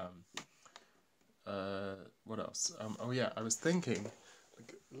 What else? Oh yeah, I was thinking,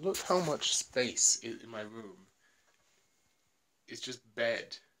 like, look how much space in my room. It's just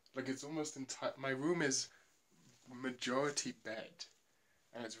bed. Like, it's almost entire. My room is majority bed,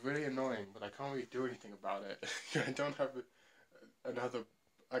 and it's really annoying. But I can't really do anything about it. I don't have another.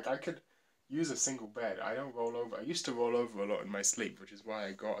 Like, I could use a single bed. I don't roll over. I used to roll over a lot in my sleep, which is why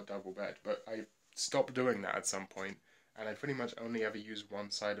I got a double bed. But I stopped doing that at some point, and I pretty much only ever use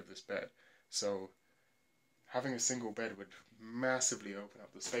one side of this bed. So having a single bed would massively open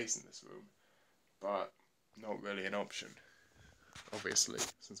up the space in this room, but not really an option, obviously,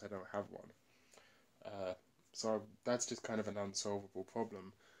 since I don't have one. So that's just kind of an unsolvable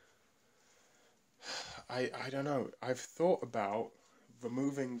problem. I don't know. I've thought about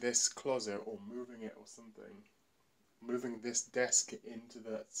removing this closet or moving it or something, moving this desk into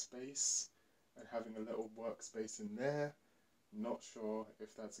that space and having a little workspace in there. Not sure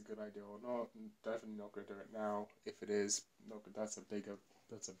if that's a good idea or not. Definitely not gonna do it now. If it is, not that's a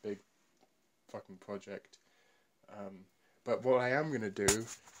big fucking project. But what I am gonna do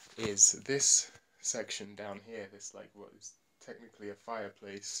is this section down here, this like what is technically a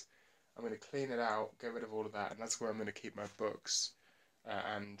fireplace. I'm gonna clean it out, get rid of all of that, and that's where I'm gonna keep my books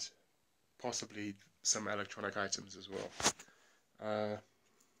and possibly some electronic items as well.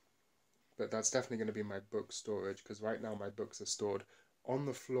 But that's definitely going to be my book storage, because right now my books are stored on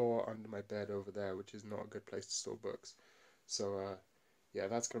the floor under my bed over there, which is not a good place to store books. So yeah,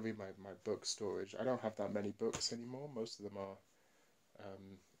 that's going to be my book storage. I don't have that many books anymore. Most of them are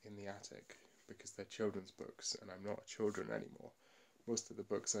in the attic because they're children's books, and I'm not a children anymore. Most of the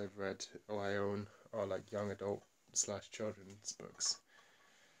books I've read or I own are like young adult / children's books.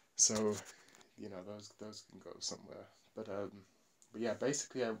 So, you know, those can go somewhere. But yeah,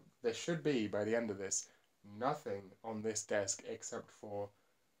 basically, there should be, by the end of this, nothing on this desk except for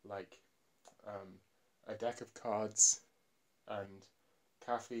like a deck of cards and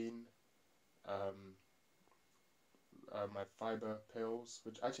caffeine, um, my fiber pills,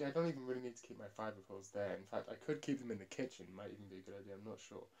 which actually I don't even really need to keep my fiber pills there. In fact, I could keep them in the kitchen, might even be a good idea, I'm not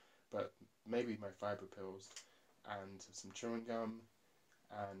sure. But maybe my fiber pills and some chewing gum,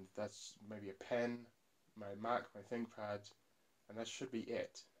 and that's maybe a pen, my Mac, my ThinkPad, and that should be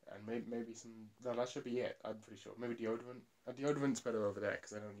it. And maybe some, no, that should be it, I'm pretty sure. Maybe deodorant. Deodorant's better over there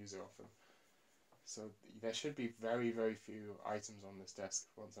because I don't use it often. So there should be very, very few items on this desk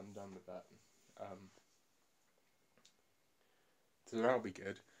once I'm done with that. So that'll be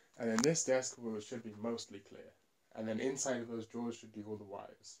good. And then this desk should be mostly clear. And then inside of those drawers should be all the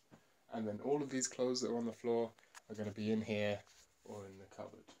wires. And then all of these clothes that are on the floor are going to be in here or in the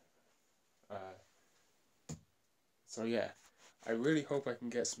cupboard. So yeah, I really hope I can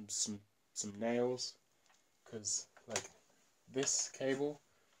get some nails, because like this cable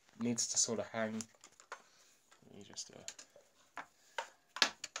needs to sort of hang. You just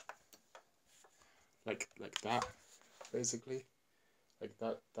like that, basically. Like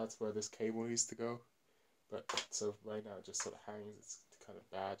that's where this cable needs to go. But so right now it just sort of hangs. It's kind of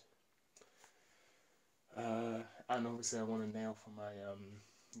bad. And obviously I want a nail for my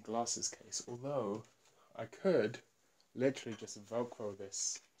glasses case. Although I could literally just Velcro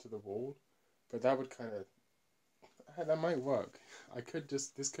this to the wall, but that would kind of, that might work. I could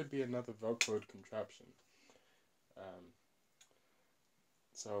just, this could be another Velcroed contraption.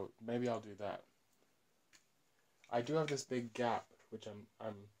 So maybe I'll do that. I do have this big gap, which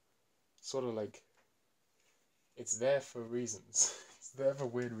I'm sort of like, it's there for reasons. It's there for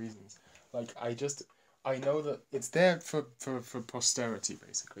weird reasons. Like I know that it's there for posterity,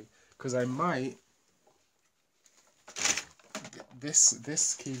 basically, because I might,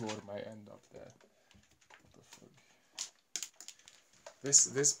 this keyboard might end up there. What the fuck?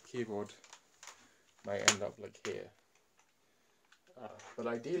 This keyboard might end up like here. But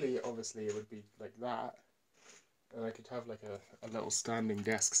ideally, obviously, it would be like that, and I could have like a little standing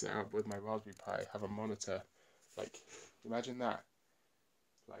desk set up with my Raspberry Pi, have a monitor, like, imagine that,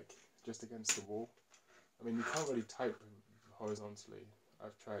 like, just against the wall. I mean, you can't really type horizontally.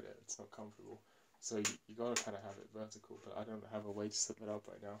 I've tried it, it's not comfortable. So you gotta kind of have it vertical, but I don't have a way to set that up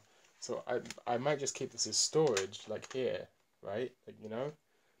right now. So I might just keep this as storage, like here, right? Like, you know?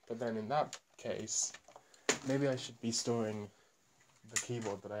 But then in that case, maybe I should be storing the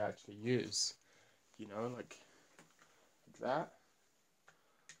keyboard that I actually use, you know, like that.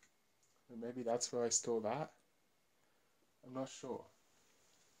 And maybe that's where I store that. I'm not sure.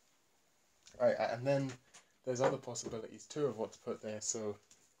 Alright, and then there's other possibilities too of what to put there, so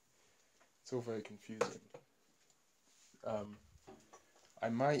it's all very confusing. I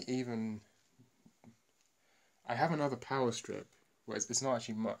might even, I have another power strip, where it's not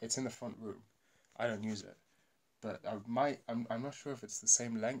actually, it's in the front room. I don't use it. But I'm not sure if it's the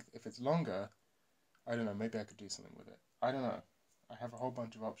same length. If it's longer, I don't know, maybe I could do something with it. I don't know. I have a whole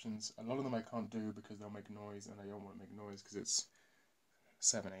bunch of options. A lot of them I can't do because they'll make noise, and I don't want to make noise because it's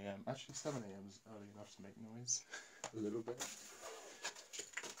 7 AM. Actually, 7 AM is early enough to make noise. A little bit.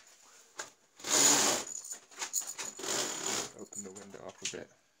 Open the window up a bit.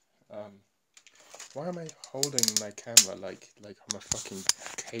 Why am I holding my camera like I'm a fucking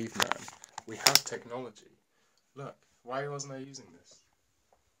caveman? We have technology. Look, why wasn't I using this?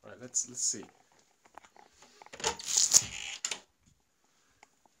 Alright, let's see.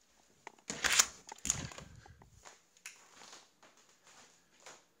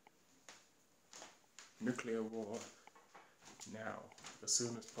 Nuclear war now, as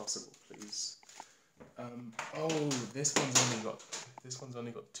soon as possible, please. Oh, this one's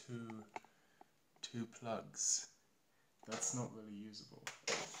only got two plugs. That's not really usable.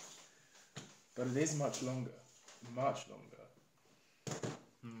 But it is much longer. Much longer.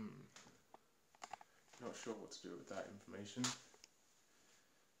 Not sure what to do with that information.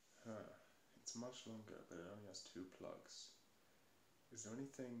 It's much longer, but it only has 2 plugs. Is there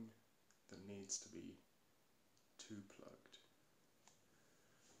anything that needs to be 2 plugged?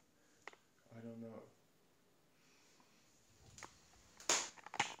 I don't know.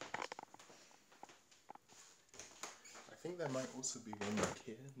 I think there might also be one back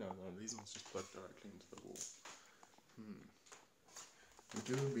here. No, these ones just plug directly into the wall.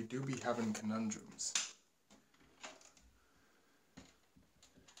 We do be having conundrums.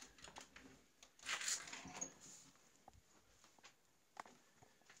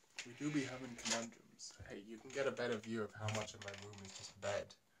 We do be having conundrums. Hey, you can get a better view of how much of my room is just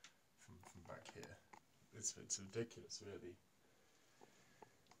bed from back here. It's ridiculous, really.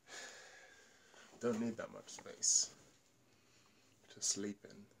 don't need that much space to sleep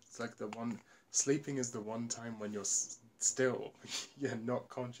in. It's like sleeping is the one time when you're still, you're not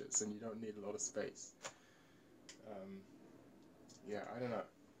conscious and you don't need a lot of space. Yeah, I don't know.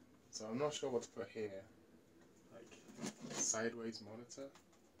 So I'm not sure what to put here. Like, sideways monitor?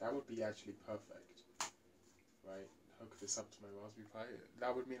 That would be actually perfect. Right? Hook this up to my Raspberry Pi.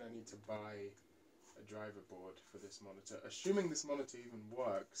 That would mean I need to buy a driver board for this monitor. Assuming this monitor even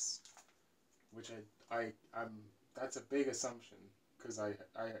works, which that's a big assumption, because I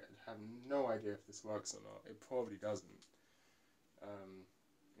have no idea if this works or not. It probably doesn't.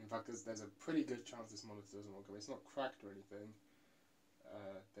 In fact, there's a pretty good chance this monitor doesn't work. I mean, it's not cracked or anything.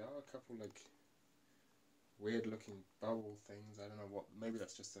 There are a couple like weird looking bubble things. I don't know what. Maybe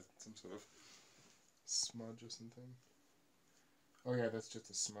that's just some sort of smudge or something. Oh yeah, that's just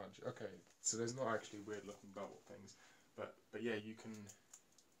a smudge. Okay, so there's not actually weird looking bubble things, but yeah, you can.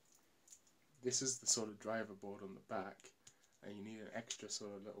 This is the sort of driver board on the back, and you need an extra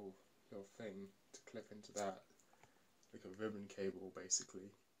sort of little thing to clip into that, like a ribbon cable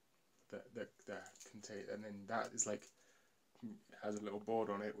basically. That contain, and then that is like has a little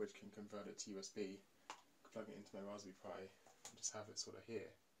board on it which can convert it to USB. Plug it into my Raspberry Pi and just have it sort of here.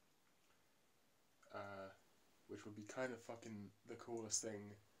 Which would be kind of fucking the coolest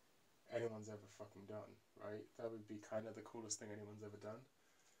thing anyone's ever fucking done, right? That would be kind of the coolest thing anyone's ever done.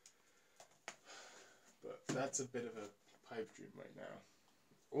 But that's a bit of a pipe dream right now.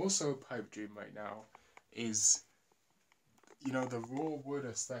 Also a pipe dream right now is, you know, the raw wood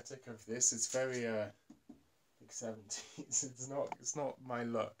aesthetic of this is very like 70s. It's not my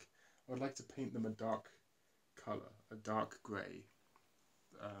look. I would like to paint them a dark color, a dark grey,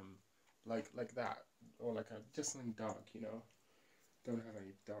 like that, or like just something dark, you know. Don't have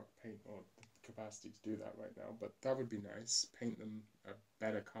any dark paint or capacity to do that right now, but that would be nice. Paint them a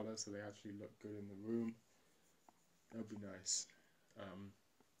better color so they actually look good in the room. That would be nice.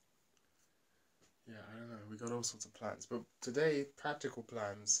 Yeah, I don't know. We got all sorts of plans, but today, practical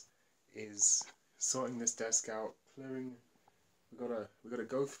plans is sorting this desk out, clearing. We gotta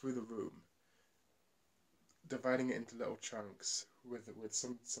go through the room, dividing it into little chunks with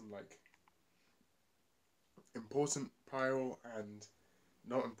some like important pile and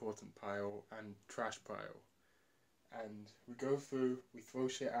not important pile and trash pile, and we go through. We throw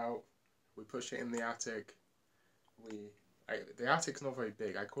shit out. We put shit in the attic. The attic's not very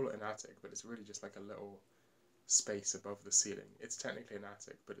big. I call it an attic, but it's really just like a little space above the ceiling. It's technically an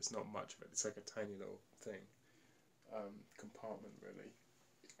attic, but it's not much of it. It's like a tiny little thing, compartment really.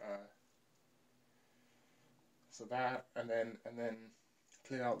 So that, and then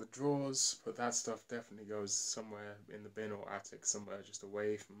clear out the drawers. But that stuff definitely goes somewhere in the bin or attic, somewhere just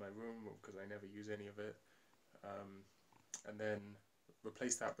away from my room, because I never use any of it. And then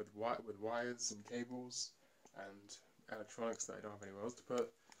replace that with wires and cables and electronics that I don't have anywhere else to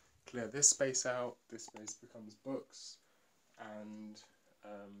put. Clear this space out. This space becomes books, and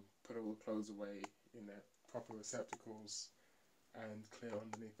put all the clothes away in their proper receptacles, and clear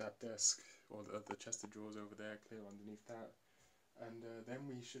underneath that desk, or the chest of drawers over there, clear underneath that, and then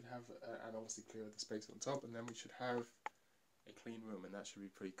we should have, and obviously clear the space on top, and then we should have a clean room, and that should be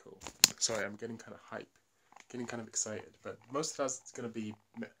pretty cool. Sorry, I'm getting kind of hype, getting kind of excited, but most of that's going to be,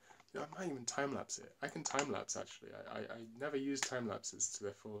 you know, I might even time-lapse it. I can time-lapse, actually. I never use time-lapses to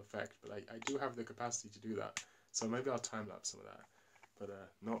their full effect, but I do have the capacity to do that, so maybe I'll time-lapse some of that, but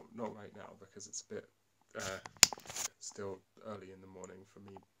not right now, because it's a bit still early in the morning for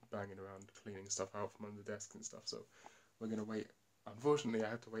me, banging around cleaning stuff out from under the desk and stuff, so we're going to wait. Unfortunately, I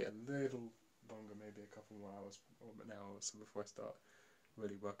have to wait a little longer, maybe a couple more hours, or an hour or so, before I start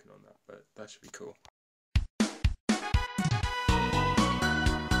really working on that, but that should be cool.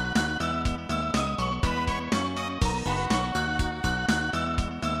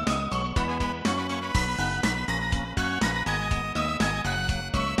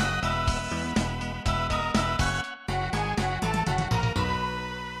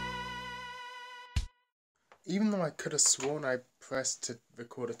 Even though I could have sworn I pressed to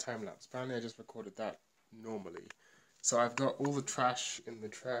record a time-lapse, apparently I just recorded that normally. So I've got all the trash in the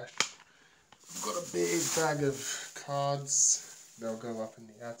trash. I've got a big bag of cards. They'll go up in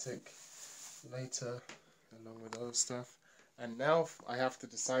the attic later, along with other stuff. And now I have to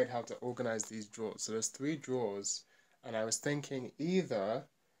decide how to organize these drawers. So there's 3 drawers, and I was thinking either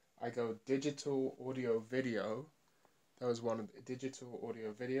I go digital, audio, video. That was one of the digital,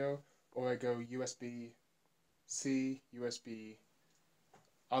 audio, video, or I go USB-C, USB,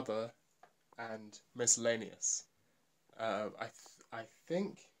 other, and miscellaneous. I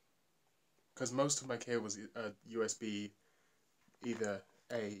think, because most of my cables are USB either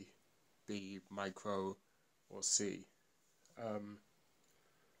A, USB, micro, or C.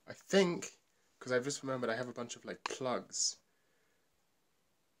 I think, because I've just remembered I have a bunch of like plugs.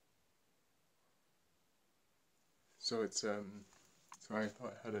 So it's sorry, I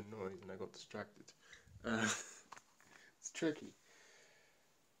thought I heard a noise and I got distracted. It's tricky.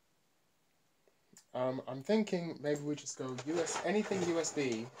 I'm thinking maybe we just go anything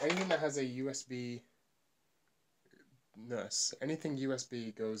USB, anything that has a USB nurse, anything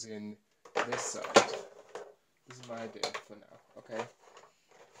USB goes in this side. This is my idea for now, okay?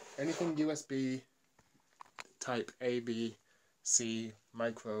 Anything USB type A, B, C,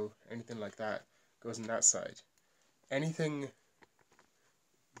 micro, anything like that goes in that side. Anything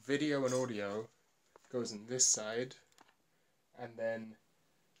video and audio goes in this side, and then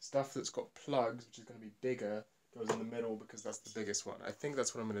stuff that's got plugs, which is going to be bigger, goes in the middle because that's the biggest one. I think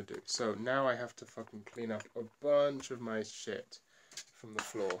that's what I'm going to do. So now I have to fucking clean up a bunch of my shit from the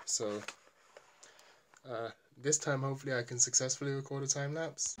floor. So this time hopefully I can successfully record a time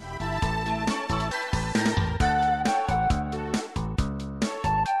lapse.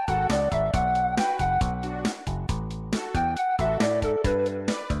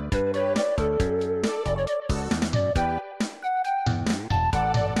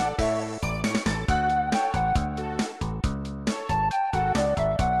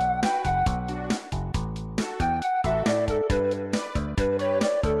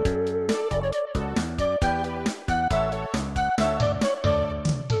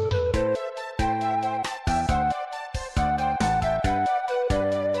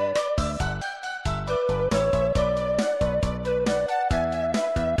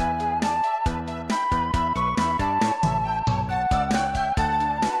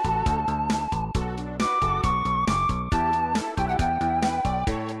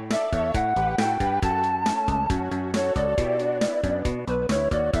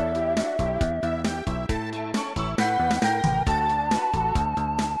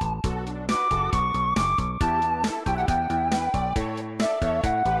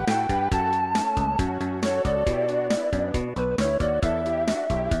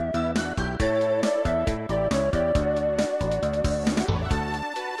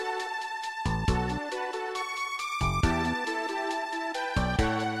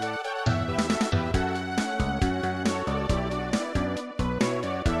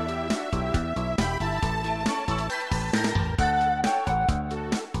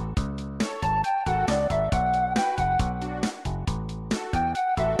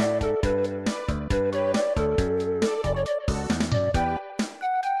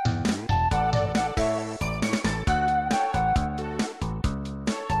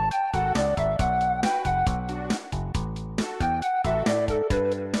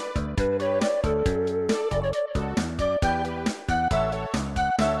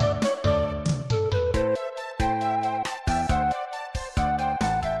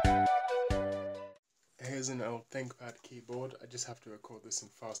 Here's an old ThinkPad keyboard. I just have to record this in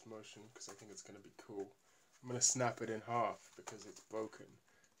fast motion because I think it's going to be cool. I'm going to snap it in half because it's broken.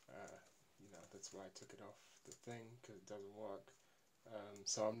 That's why I took it off the thing, because it doesn't work.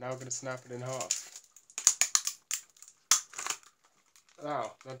 So I'm now going to snap it in half.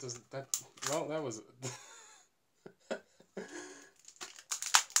 Oh, that was...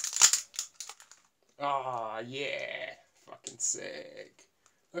 Ah, yeah! Fucking sick.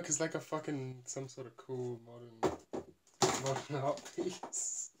 Look, it's like a fucking, some sort of cool modern art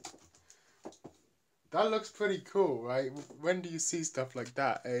piece. That looks pretty cool, right? When do you see stuff like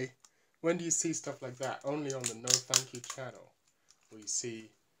that, eh? When do you see stuff like that? Only on the No Thank You channel, where you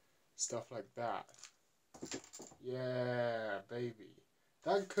see stuff like that. Yeah, baby.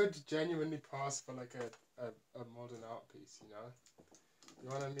 That could genuinely pass for like a modern art piece, you know? You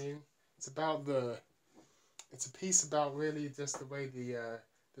know what I mean? It's a piece about really just the way the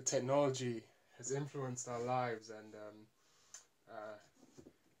technology has influenced our lives and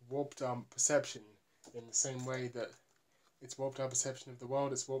warped our perception in the same way that it's warped our perception of the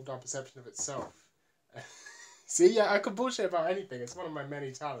world, it's warped our perception of itself. See, yeah, I could bullshit about anything. It's one of my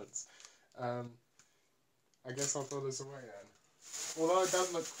many talents. I guess I'll throw this away then. Although it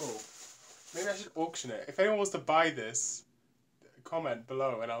does look cool. Maybe I should auction it. If anyone wants to buy this, comment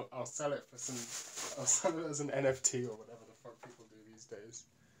below and I'll sell it for some... I'll sell it as an NFT or whatever the fuck people do these days.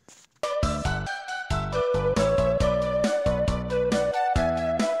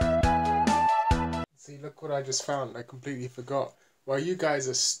 See, look what I just found. I completely forgot. While you guys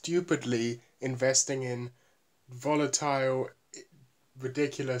are stupidly investing in volatile,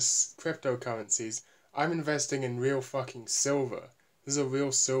 ridiculous cryptocurrencies, I'm investing in real fucking silver. This is a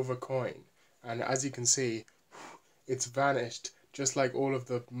real silver coin. And as you can see, it's vanished Just like all of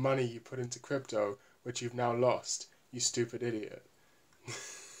the money you put into crypto, which you've now lost, you stupid idiot.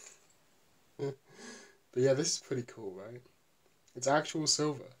 But yeah, this is pretty cool, right? It's actual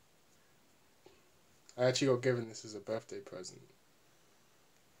silver. I actually got given this as a birthday present.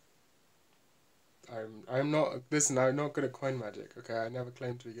 I'm not, listen, I'm not good at coin magic, okay? I never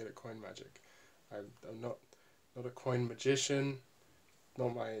claimed to be good at coin magic. I'm not a coin magician,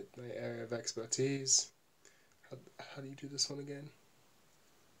 not my area of expertise. How do you do this one again?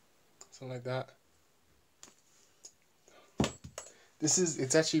 Something like that.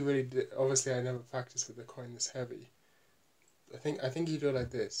 It's actually really, obviously I never practiced with a coin this heavy. I think you do it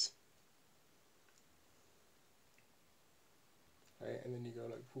like this. Right, and then you go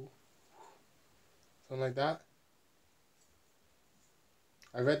like, whoo, something like that.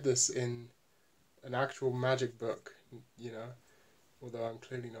 I read this in an actual magic book, you know, although I'm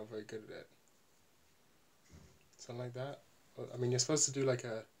clearly not very good at it. Something like that. I mean, you're supposed to do like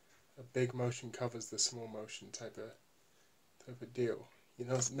a big motion covers the small motion type of deal. You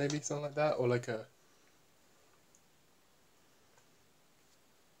know, maybe something like that, or like a...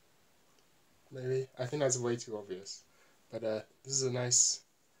 Maybe. I think that's way too obvious. But this is a nice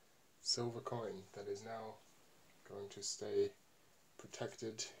silver coin that is now going to stay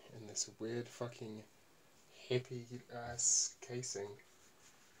protected in this weird fucking hippie ass casing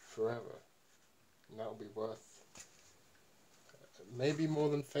forever. And that'll be worth maybe more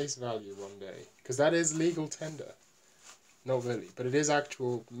than face value one day. Because that is legal tender. Not really, but it is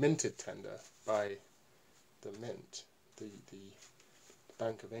actual minted tender by the Mint, the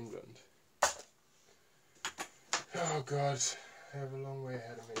Bank of England. Oh god, I have a long way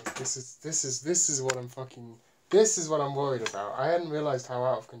ahead of me. This is what I'm worried about. I hadn't realized how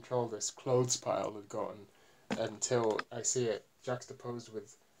out of control this clothes pile had gotten until I see it juxtaposed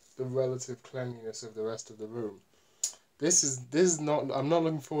with the relative cleanliness of the rest of the room. This is not. I'm not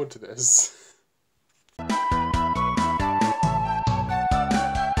looking forward to this.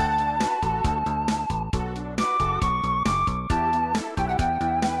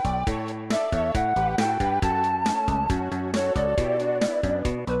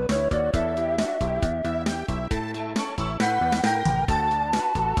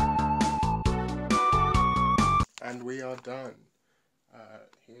 And we are done.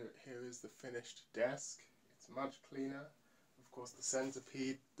 Here is the finished desk. It's much cleaner. Of course, the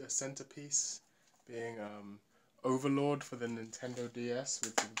centerpiece being Overlord for the Nintendo DS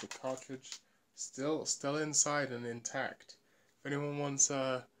with the cartridge still inside and intact. If anyone wants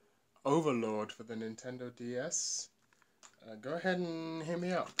Overlord for the Nintendo DS, go ahead and hit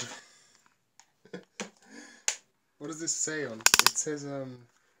me up. What does this say on? It says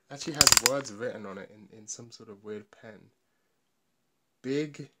actually has words written on it in some sort of weird pen.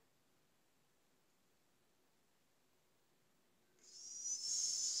 Big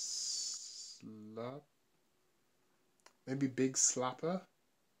slap, maybe Big Slapper,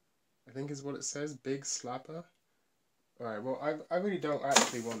 I think is what it says. Big Slapper. Alright, well I really don't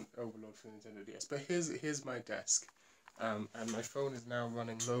actually want Overlord for Nintendo DS, but here's my desk, and my phone is now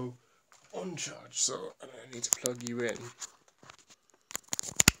running low on charge, so I need to plug you in.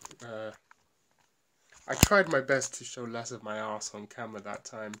 I tried my best to show less of my arse on camera that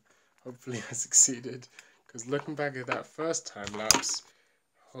time. Hopefully I succeeded, because looking back at that first time lapse,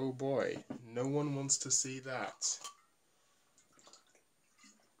 oh boy, no one wants to see that.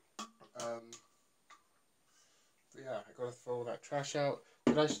 But yeah, I gotta throw all that trash out.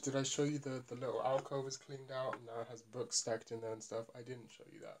 Did I show you the little alcove is cleaned out and now it has books stacked in there and stuff? I didn't show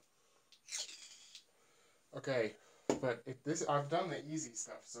you that. Okay, but I've done the easy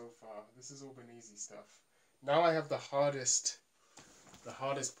stuff so far. This has all been easy stuff. Now I have the hardest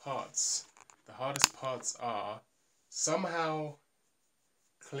parts. The hardest parts are somehow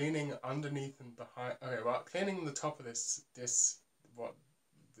cleaning underneath and behind. Okay, well, cleaning the top of this what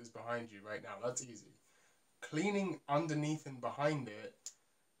is behind you right now, that's easy. Cleaning underneath and behind it,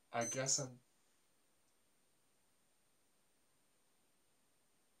 I guess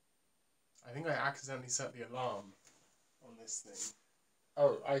I think I accidentally set the alarm on this thing.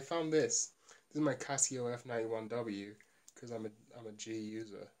 Oh, I found this. This is my Casio F91W, because I'm a G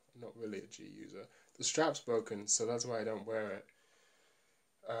user. I'm not really a G user. The strap's broken, so that's why I don't wear it.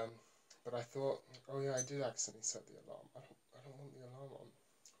 But I thought, oh yeah, I did accidentally set the alarm. I don't want the alarm on.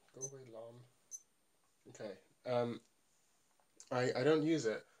 Go away, alarm. Okay. I don't use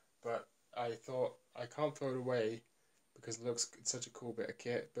it, but I thought I can't throw it away because it looks such a cool bit of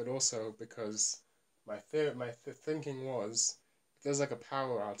kit, but also because my thinking was, if there's like a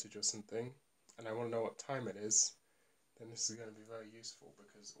power outage or something, and I want to know what time it is, then this is going to be very useful,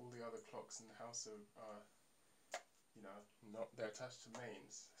 because all the other clocks in the house are you know, they're attached to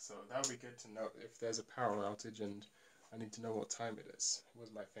mains. So that would be good to know if there's a power outage and I need to know what time it is,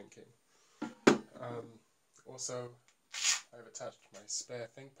 was my thinking. Also, I've attached my spare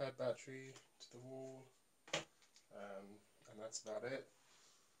ThinkPad battery to the wall, and that's about it.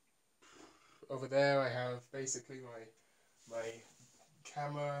 Over there I have basically my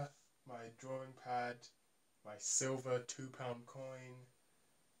camera, my drawing pad, my silver £2 coin,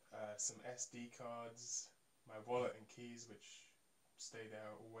 some SD cards, my wallet and keys, which stay there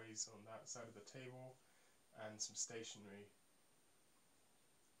always on that side of the table, and some stationery.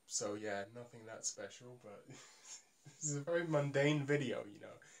 So yeah, nothing that special, but this is a very mundane video, you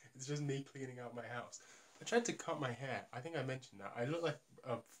know. It's just me cleaning out my house. I tried to cut my hair. I think I mentioned that. I look like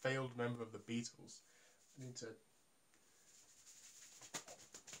a failed member of the Beatles. I need to,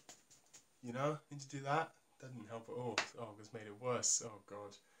 you know, need to do that. Doesn't help at all. Oh, it's made it worse. Oh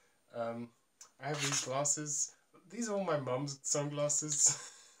god. I have these glasses. These are all my mum's sunglasses.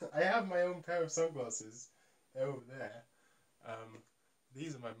 I have my own pair of sunglasses. They're over there.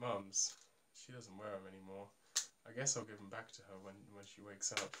 These are my mum's. She doesn't wear them anymore. I guess I'll give them back to her when she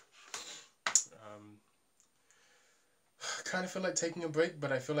wakes up. I kind of feel like taking a break,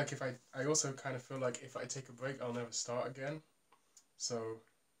 but I feel like I also kind of feel like if I take a break, I'll never start again. So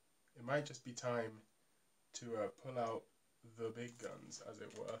it might just be time to pull out the big guns, as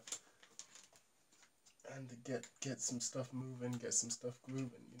it were, and get some stuff moving, get some stuff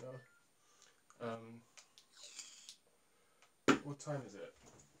grooving, you know. What time is it?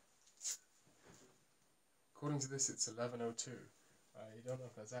 According to this, it's 11:02. I don't know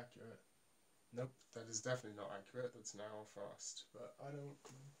if that's accurate. Nope, that is definitely not accurate. That's an hour fast, but I don't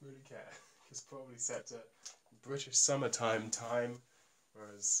really care. It's probably set to British summertime time,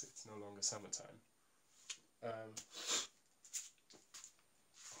 whereas it's no longer summertime.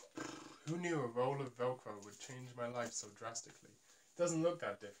 Who knew a roll of Velcro would change my life so drastically? It doesn't look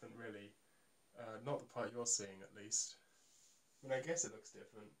that different, really. Not the part you're seeing, at least. I mean, I guess it looks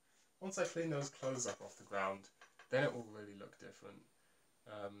different. Once I clean those clothes up off the ground, then it will really look different.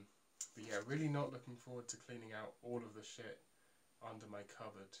 But yeah, really not looking forward to cleaning out all of the shit under my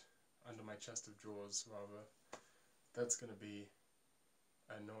cupboard, under my chest of drawers, rather. That's going to be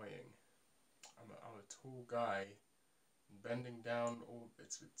annoying. I'm a tall guy, bending down,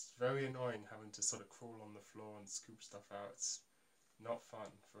 it's very annoying having to sort of crawl on the floor and scoop stuff out. It's not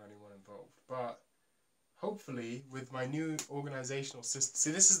fun for anyone involved. But hopefully, with my new organizational system,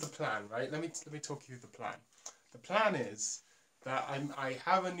 see, this is the plan, right? Let me talk you through the plan. The plan is that I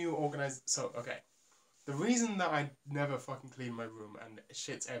have a new so okay, the reason that I never fucking clean my room and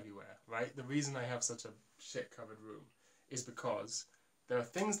shit's everywhere, right? The reason I have such a shit covered room is because there are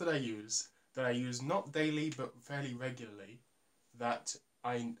things that I use not daily but fairly regularly, that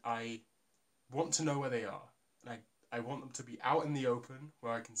I want to know where they are, and I want them to be out in the open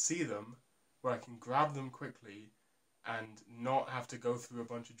where I can see them, where I can grab them quickly and not have to go through a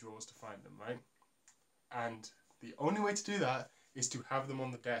bunch of drawers to find them, right? And the only way to do that is to have them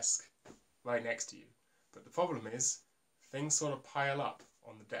on the desk right next to you. But the problem is, things sort of pile up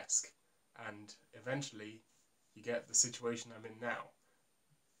on the desk, and eventually you get the situation I'm in now.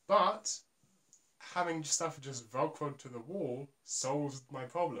 But having stuff just velcroed to the wall solves my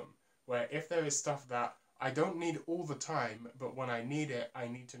problem, where if there is stuff that I don't need all the time, but when I need it, I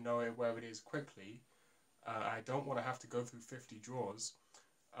need to know where it is quickly, I don't want to have to go through 50 drawers,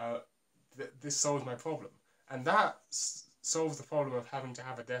 this solves my problem. And that solves the problem of having to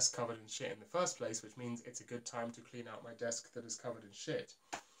have a desk covered in shit in the first place, which means it's a good time to clean out my desk that is covered in shit.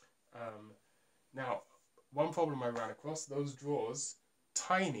 Now, one problem I ran across, those drawers,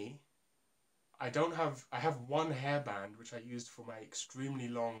 tiny. I have one hairband which I used for my extremely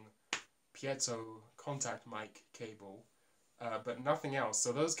long piezo contact mic cable, but nothing else.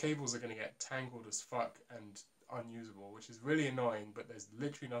 So those cables are going to get tangled as fuck and unusable, which is really annoying, but there's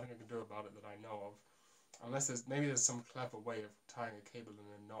literally nothing I can do about it that I know of. Unless maybe there's some clever way of tying a cable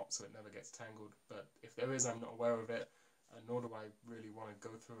in a knot so it never gets tangled, but if there is, I'm not aware of it, and nor do I really want to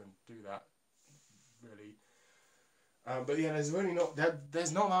go through and do that, really. But yeah,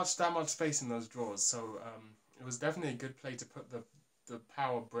 there's not that much space in those drawers, so it was definitely a good play to put the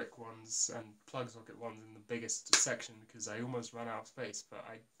power brick ones and plug socket ones in the biggest section, because I almost ran out of space, but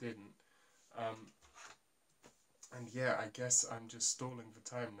I didn't. And yeah, I guess I'm just stalling for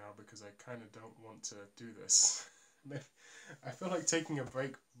time now because I kind of don't want to do this. I feel like taking a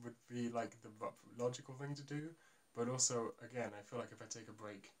break would be like the logical thing to do, but also, again, I feel like if I take a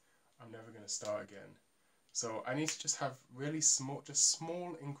break, I'm never going to start again. So I need to just have really small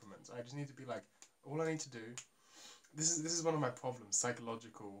increments. I just need to be like, all I need to do, this is one of my problems,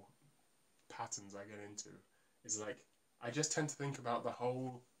 psychological patterns I get into, is like, I just tend to think about the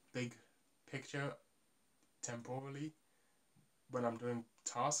whole big picture temporally when I'm doing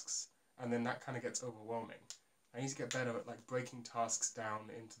tasks, and then that kind of gets overwhelming. I need to get better at like breaking tasks down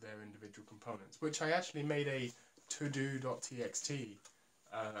into their individual components, which I actually made a todo.txt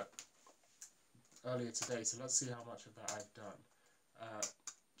earlier today, so let's see how much of that I've done.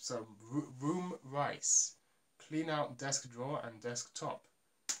 So room rice, clean out desk drawer and desktop,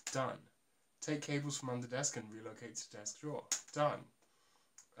 done. Take cables from under desk and relocate to desk drawer, done.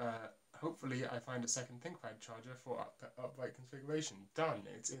 Hopefully I find a second ThinkPad charger for upright configuration, done.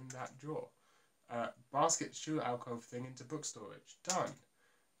 It's in that drawer. Basket shoe alcove thing into book storage, done.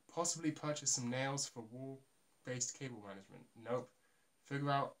 Possibly purchase some nails for wall-based cable management, nope.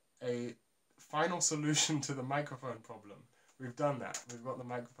 Figure out a final solution to the microphone problem. We've done that. We've got the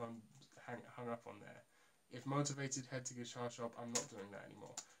microphone hung up on there. If motivated, head to guitar shop. I'm not doing that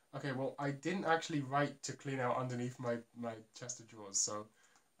anymore. Okay, well, I didn't actually write to clean out underneath my chest of drawers, so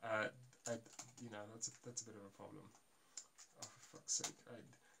that's a bit of a problem. Oh, for fuck's sake!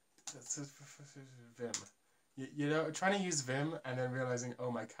 That's Vim. You know, trying to use Vim and then realizing,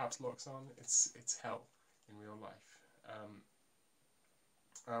 oh, my caps lock's on. It's hell in real life.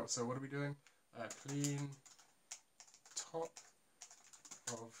 So what are we doing? Clean top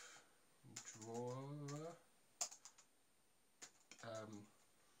of drawer.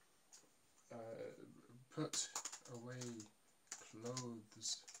 Put away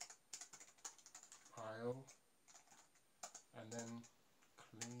clothes pile, and then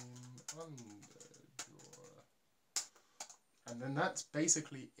clean under drawer. And then that's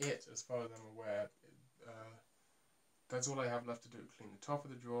basically it as far as I'm aware. That's all I have left to do. Clean the top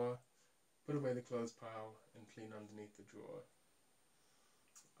of the drawer, put away the clothes pile, and clean underneath the drawer.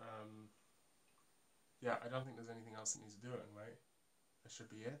 Yeah, I don't think there's anything else that needs doing, right? That should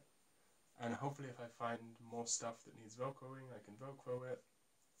be it. And hopefully if I find more stuff that needs Velcroing, I can Velcro it,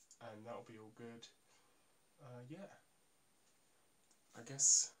 and that'll be all good. Yeah. I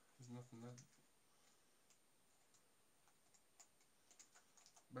guess there's nothing there.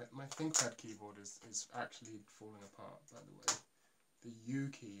 My ThinkPad keyboard is actually falling apart, by the way. The U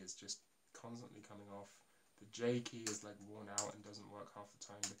key is just constantly coming off. The J key is like worn out and doesn't work half the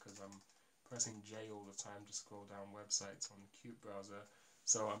time because I'm pressing J all the time to scroll down websites on the Qt browser.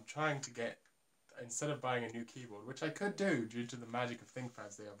 So I'm trying to get, instead of buying a new keyboard, which I could do due to the magic of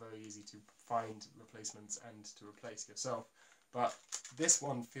ThinkPads, they are very easy to find replacements and to replace yourself. But this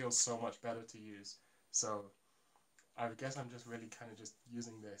one feels so much better to use. So I guess I'm just really kind of just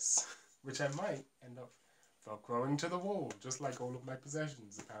using this, which I might end up velcroing to the wall, just like all of my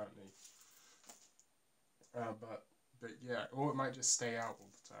possessions apparently. But yeah, or it might just stay out all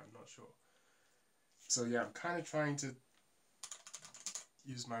the time, not sure. So yeah, I'm kind of trying to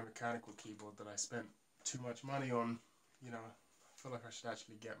use my mechanical keyboard that I spent too much money on. You know, I feel like I should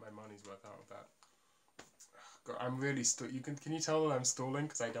actually get my money's worth out of that. God, I'm really can you tell that I'm stalling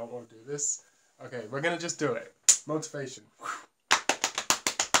because I don't want to do this? Okay, we're gonna just do it. Motivation.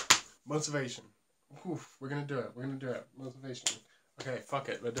 Motivation. Oof, we're gonna do it. We're gonna do it. Motivation. Okay, fuck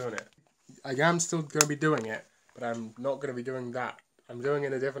it. We're doing it. I am still gonna be doing it, but I'm not gonna be doing that. I'm doing it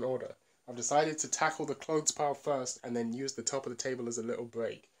in a different order. I've decided to tackle the clothes pile first and then use the top of the table as a little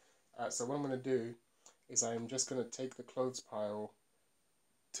break. So what I'm going to do is I'm just going to take the clothes pile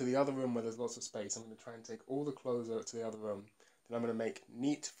to the other room where there's lots of space. I'm going to try and take all the clothes over to the other room. Then I'm going to make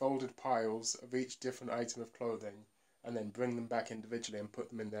neat folded piles of each different item of clothing and then bring them back individually and put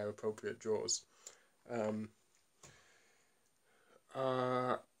them in their appropriate drawers. I'm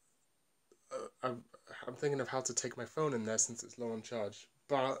thinking of how to take my phone in there since it's low on charge.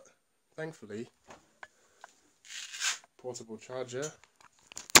 But thankfully, portable charger,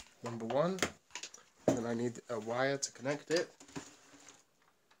 number one, and then I need a wire to connect it.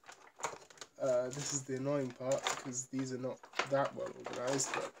 This is the annoying part because these are not that well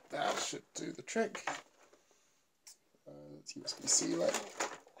organised, but that should do the trick. Let's USB-C right.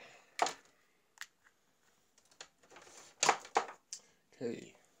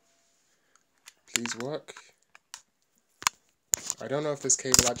 Okay, please work. I don't know if this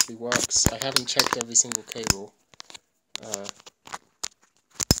cable actually works. I haven't checked every single cable.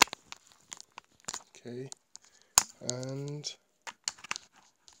 Okay, and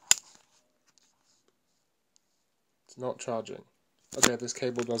it's not charging. Okay, this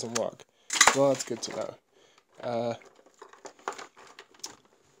cable doesn't work. Well, that's good to know.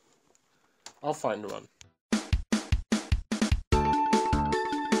 I'll find one.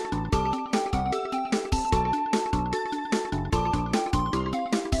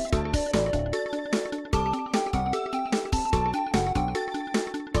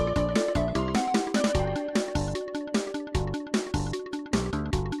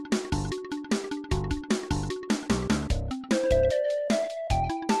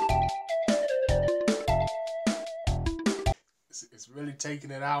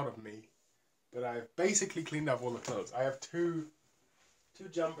 taken it out of me. But I've basically cleaned up all the clothes. I have two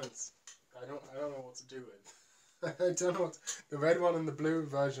jumpers. I don't know what to do with. I don't know what the red one and the blue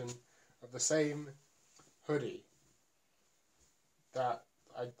version of the same hoodie that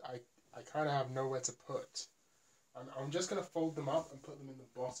I kind of have nowhere to put. I'm just going to fold them up and put them in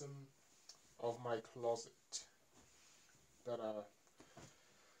the bottom of my closet. But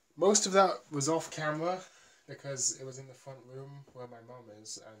most of that was off camera because it was in the front room where my mum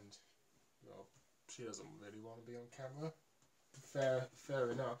is, and well, she doesn't really want to be on camera. Fair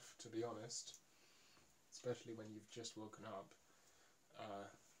enough, to be honest. Especially when you've just woken up.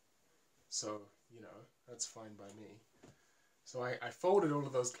 So, you know, that's fine by me. So I folded all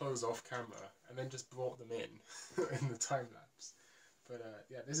of those clothes off camera and then just brought them in the time lapse. But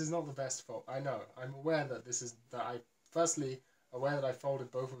yeah, this is not the best fold. I know. I'm aware that firstly aware that I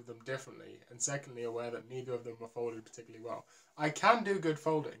folded both of them differently, and secondly aware that neither of them were folded particularly well. I can do good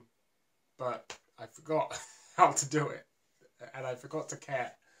folding, but I forgot how to do it, and I forgot to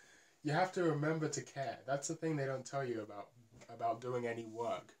care. You have to remember to care. That's the thing they don't tell you about doing any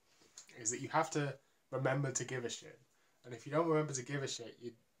work, is that you have to remember to give a shit. And if you don't remember to give a shit,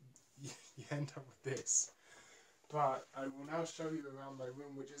 you end up with this. But I will now show you around my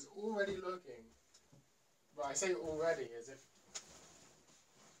room, which is already looking. But I say already as if.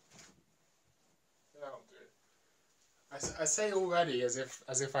 That'll do. I say already as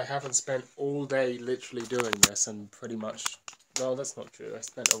if I haven't spent all day literally doing this and pretty much. No, that's not true. I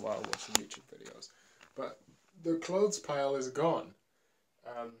spent a while watching YouTube videos, but the clothes pile is gone.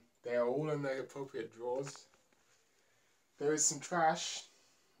 They are all in their appropriate drawers. There is some trash,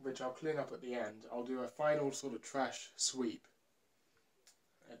 which I'll clean up at the end. I'll do a final sort of trash sweep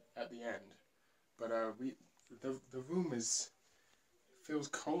at the end. But the room feels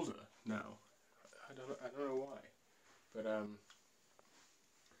colder now. I don't know why. But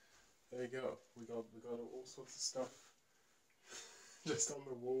there you go. We got all sorts of stuff just on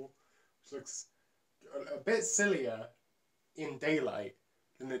the wall, which looks a bit sillier in daylight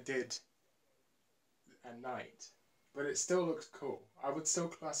than it did at night. But it still looks cool. I would still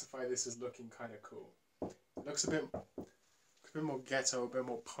classify this as looking kind of cool. It looks a bit more ghetto, a bit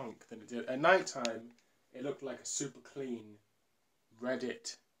more punk than it did. At night time, it looked like a super clean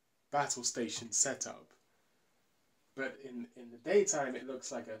Reddit battle station setup. But in the daytime, it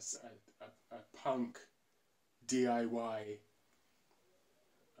looks like a punk DIY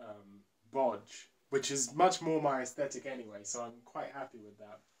bodge, which is much more my aesthetic anyway, so I'm quite happy with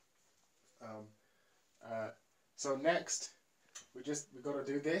that. So next, we got to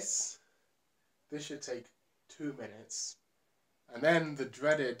do this. This should take 2 minutes, and then the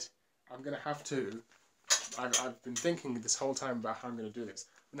dreaded. I'm gonna have to. I've been thinking this whole time about how I'm gonna do this.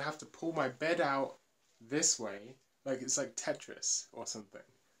 I'm gonna have to pull my bed out this way, like it's like Tetris or something.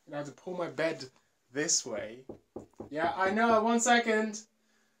 I'm gonna have to pull my bed this way. Yeah, I know. 1 second.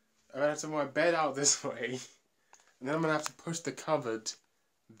 I'm gonna have to pull my bed out this way, and then I'm gonna have to push the cupboard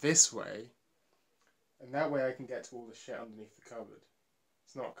this way. And that way I can get to all the shit underneath the cupboard.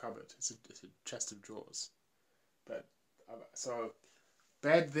 It's not a cupboard, it's a chest of drawers. But, so,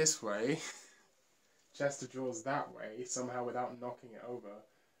 bed this way, chest of drawers that way, somehow without knocking it over,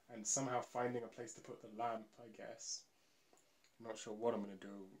 and somehow finding a place to put the lamp, I guess. I'm not sure what I'm going to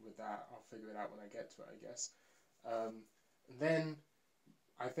do with that. I'll figure it out when I get to it, I guess. And then,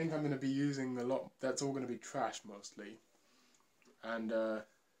 I think I'm going to be using a lot, that's all going to be trash mostly. And I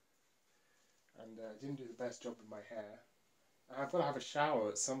didn't do the best job with my hair. And I've got to have a shower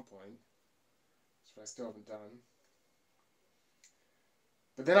at some point, which I still haven't done.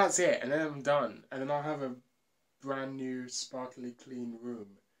 But then that's it, and then I'm done. And then I'll have a brand new, sparkly, clean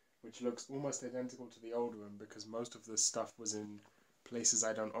room, which looks almost identical to the old room because most of the stuff was in places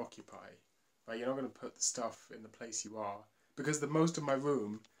I don't occupy. Right? You're not going to put the stuff in the place you are, because most of my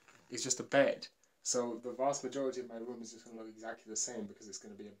room is just a bed. So the vast majority of my room is just going to look exactly the same because it's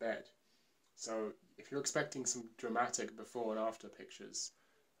going to be a bed. So if you're expecting some dramatic before and after pictures,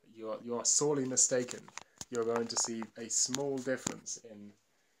 you're sorely mistaken. You're going to see a small difference in.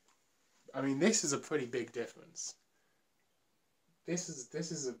 I mean, this is a pretty big difference. This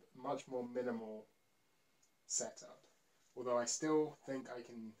is a much more minimal setup. Although I still think I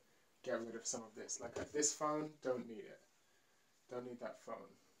can get rid of some of this. Like this phone, don't need it. Don't need that phone.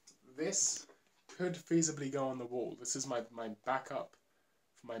 This could feasibly go on the wall. This is my backup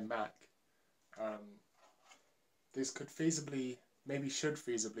for my Mac. This could feasibly, maybe should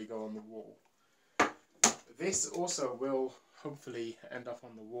feasibly go on the wall. This also will hopefully end up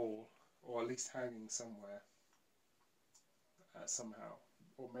on the wall, or at least hanging somewhere, somehow.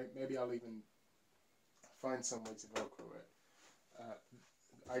 Or maybe I'll even find some way to Velcro it.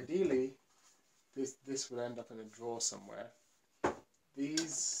 Ideally, this would end up in a drawer somewhere.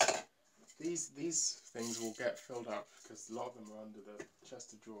 These things will get filled up because a lot of them are under the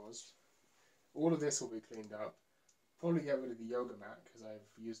chest of drawers. All of this will be cleaned up. Probably get rid of the yoga mat because I've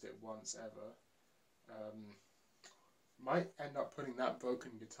used it once ever. Might end up putting that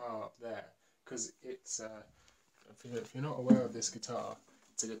broken guitar up there because it's if you're not aware of this guitar,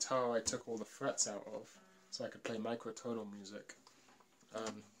 it's a guitar I took all the frets out of so I could play microtonal music.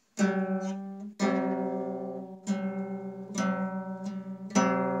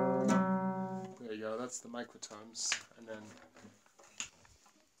 There you go, that's the microtones, and then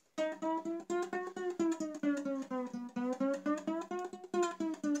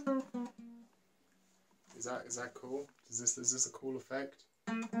is that cool? Is this a cool effect?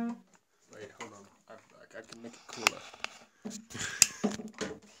 Wait, hold on. I can make it cooler.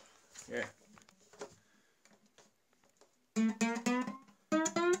 Yeah.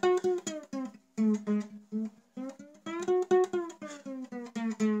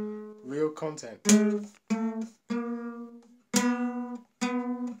 Real content.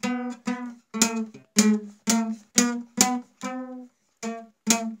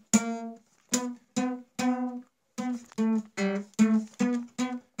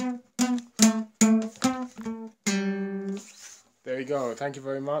 There you go. Thank you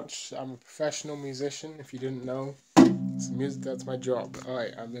very much. I'm a professional musician, if you didn't know. Music, that's my job.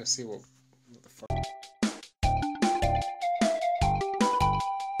 Alright, I'm gonna see what the fuck.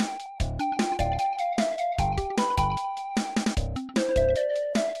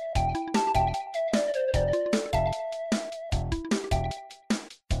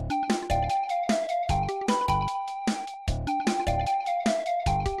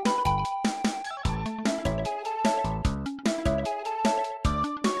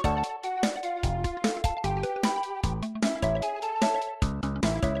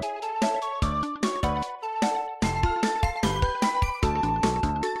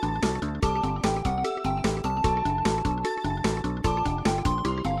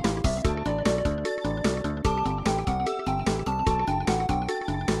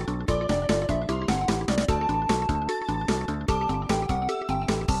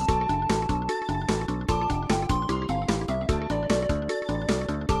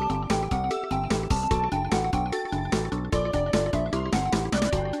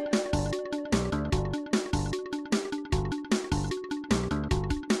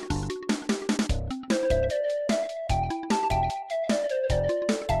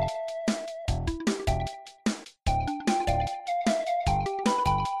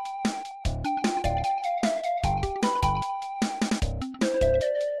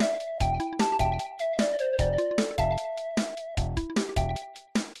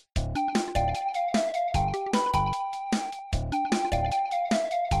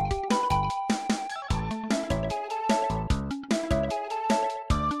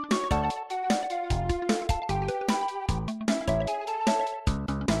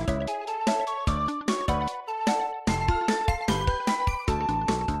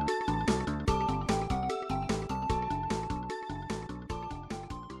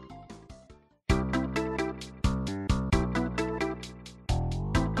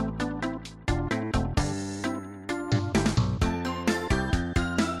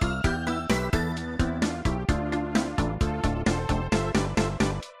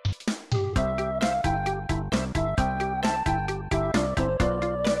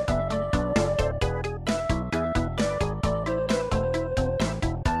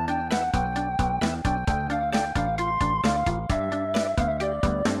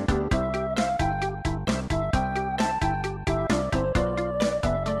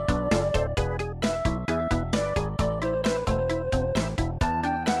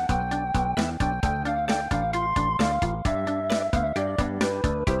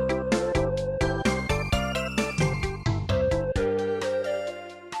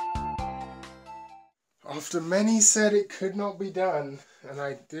 After many said it could not be done, and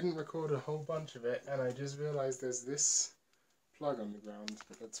I didn't record a whole bunch of it, and I just realized there's this plug on the ground,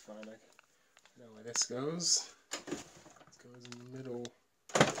 but that's fine. I know where this goes. It goes in the middle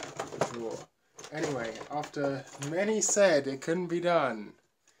of the drawer. Anyway, after many said it couldn't be done,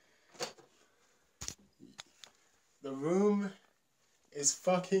 the room is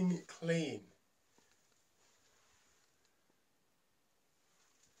fucking clean.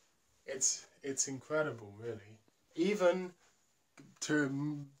 It's incredible, really. Even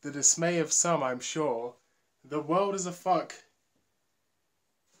to the dismay of some, I'm sure, the world as a fuck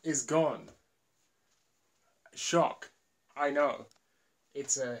is gone. Shock. I know.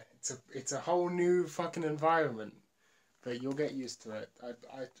 It's a whole new fucking environment. but you'll get used to it.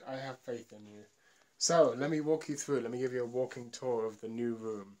 I have faith in you. So, let me walk you through. Let me give you a walking tour of the new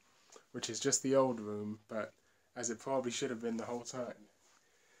room, which is just the old room, but as it probably should have been the whole time.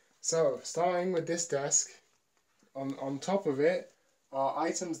 So, starting with this desk, on top of it are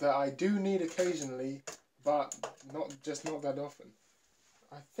items that I do need occasionally, but not that often.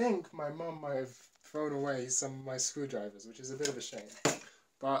 I think my mum might have thrown away some of my screwdrivers, which is a bit of a shame,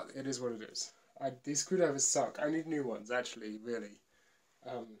 but it is what it is. These screwdrivers suck. I need new ones, actually, really.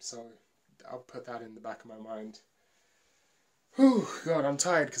 So I'll put that in the back of my mind. Whew, God, I'm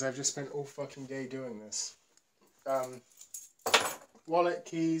tired because I've just spent all fucking day doing this. Wallet,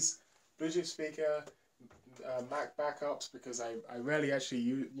 keys, Bluetooth speaker, Mac backups, because I rarely actually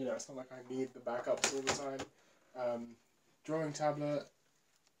use, it's not like I need the backups all the time. Drawing tablet,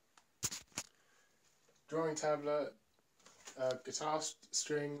 guitar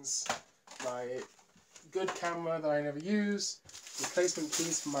strings, my good camera that I never use, replacement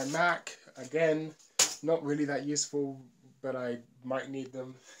keys for my Mac, again, not really that useful, but I might need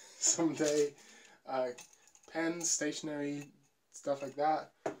them someday, pens, stationery, stuff like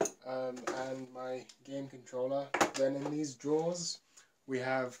that, and my game controller. Then in these drawers we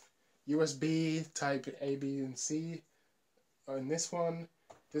have USB type A, B and C. In this one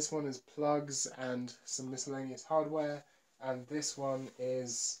is plugs and some miscellaneous hardware, and this one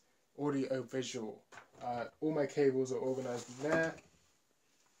is audio visual. All my cables are organized in there.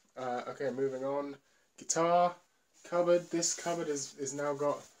 Okay, moving on. Guitar cupboard. This cupboard is now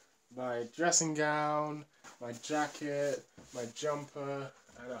got my dressing gown, my jacket, my jumper,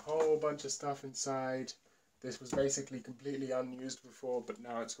 and a whole bunch of stuff inside. This was basically completely unused before, but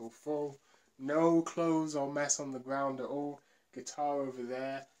now it's all full. No clothes or mess on the ground at all. Guitar over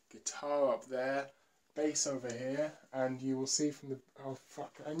there, guitar up there, bass over here, and you will see from the... Oh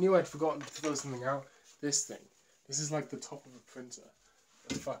fuck, I knew I'd forgotten to throw something out. This thing. This is like the top of a printer.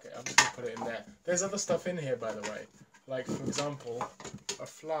 But fuck it, I'm just gonna put it in there. There's other stuff in here, by the way. Like, for example, a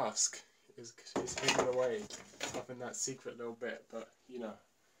flask is hidden away up in that secret little bit, but,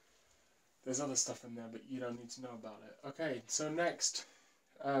 there's other stuff in there, but you don't need to know about it. Okay, so next,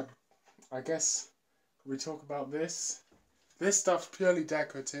 I guess we talk about this. This stuff's purely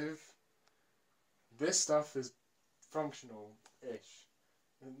decorative. This stuff is functional-ish.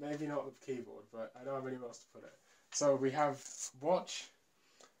 Maybe not with keyboard, but I don't have anywhere else to put it. So we have watch,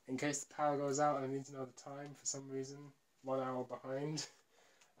 in case the power goes out and I need to know the time for some reason. 1 hour behind.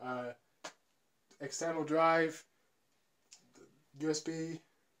 External drive, USB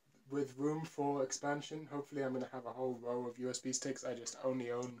with room for expansion. Hopefully I'm going to have a whole row of USB sticks. I just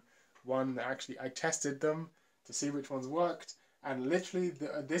only own one. Actually, I tested them to see which ones worked, and literally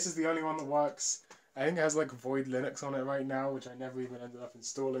this is the only one that works. I think it has like Void Linux on it right now, which I never even ended up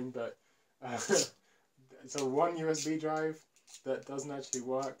installing, but so one USB drive that doesn't actually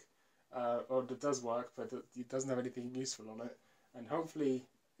work, or that does work, but it doesn't have anything useful on it, and hopefully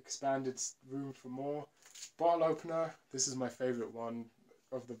expanded room for more. Bottle opener, this is my favourite one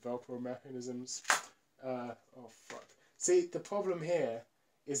of the Velcro mechanisms. Oh fuck. See, the problem here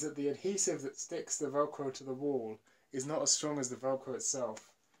is that the adhesive that sticks the Velcro to the wall is not as strong as the Velcro itself.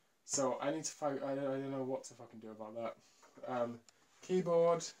 So I need to find, I don't know what to fucking do about that.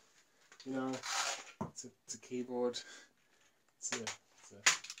 Keyboard, it's a keyboard.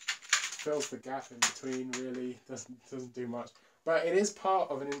 Fills the gap in between, really. Doesn't do much. But it is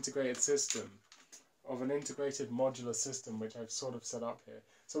part of an integrated system, of an integrated modular system, which I've sort of set up here.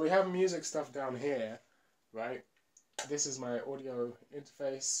 So we have music stuff down here, right? This is my audio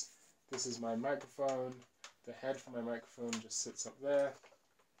interface. This is my microphone. The head for my microphone just sits up there.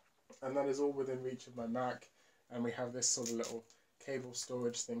 And that is all within reach of my Mac. And we have this sort of little cable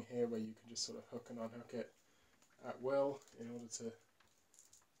storage thing here where you can just sort of hook and unhook it at will in order to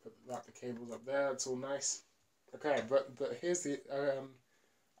put the cables up there. It's all nice. Okay, but here's the...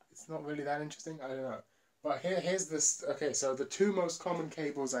 it's not really that interesting, I don't know. But here's this... Okay, so the two most common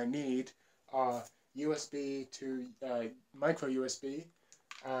cables I need are USB to micro USB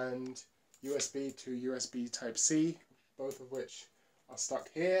and USB to USB Type-C, both of which are stuck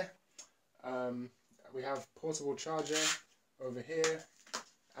here. We have portable charger over here,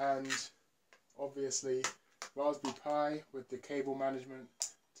 and obviously Raspberry Pi with the cable management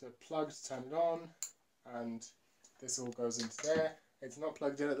to plug to turn it on, and this all goes into there. It's not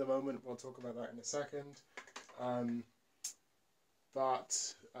plugged in at the moment, we'll talk about that in a second.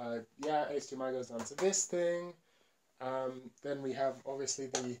 Yeah, HDMI goes down to this thing. Then we have, obviously,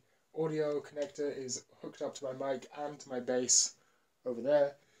 the audio connector is hooked up to my mic and to my bass over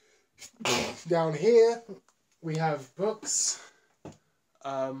there. Down here we have books,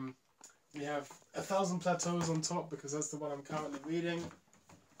 We have 1,000 Plateaus on top because that's the one I'm currently reading,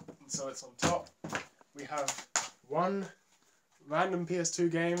 and so it's on top. We have one random PS2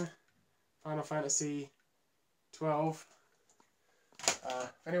 game, Final Fantasy 12.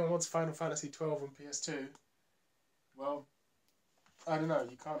 If anyone wants Final Fantasy 12 on PS2, well, I don't know,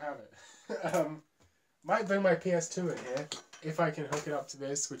 you can't have it. Might bring my PS2 in here, if I can hook it up to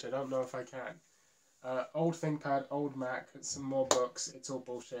this, which I don't know if I can. Old ThinkPad, old Mac, some more books, it's all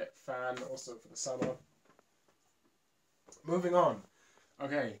bullshit. Fan, also for the summer. Moving on.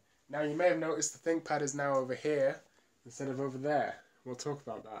 Okay, now you may have noticed the ThinkPad is now over here, instead of over there. We'll talk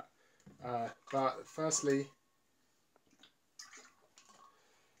about that. But firstly,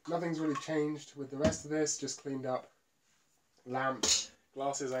 nothing's really changed with the rest of this, just cleaned up. Lamp,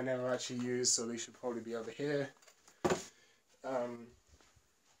 glasses I never actually used, so these should probably be over here.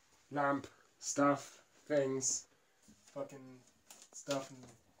 Lamp, stuff, things, fucking stuff,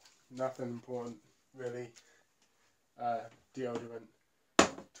 nothing important, really. Deodorant.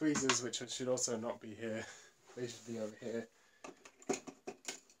 Tweezers, which should also not be here. They should be over here.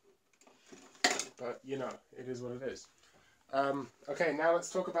 But, you know, it is what it is. Okay, now let's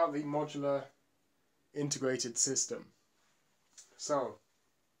talk about the modular integrated system. So,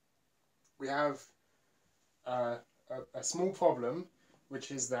 we have a small problem, which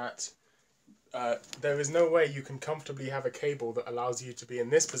is that there is no way you can comfortably have a cable that allows you to be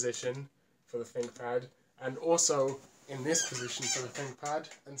in this position for the ThinkPad, and also in this position for the ThinkPad.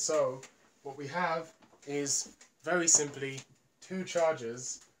 And so, what we have is, very simply, two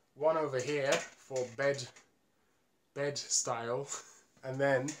chargers, one over here for bed style, and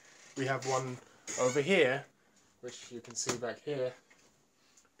then we have one over here, which you can see back here,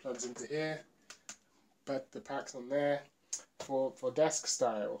 plugs into here, but the pack's on there for desk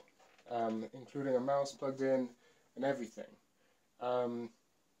style, including a mouse plugged in and everything.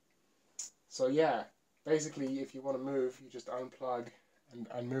 So yeah, basically if you want to move, you just unplug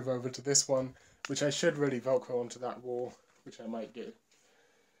and move over to this one, which I should really Velcro onto that wall, which I might do.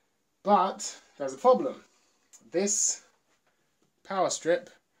 But there's a problem. This power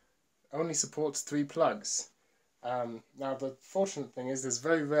strip only supports 3 plugs. Now the fortunate thing is there's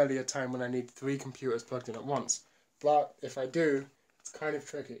very rarely a time when I need 3 computers plugged in at once, but if I do, it's kind of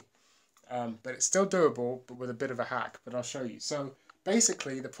tricky. But it's still doable, but with a bit of a hack, but I'll show you. So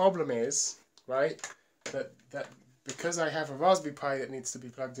basically the problem is, right, that because I have a Raspberry Pi that needs to be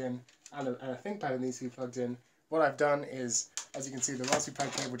plugged in and a ThinkPad that needs to be plugged in, what I've done is, as you can see, the Raspberry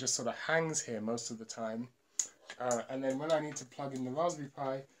Pi cable just sort of hangs here most of the time. And then when I need to plug in the Raspberry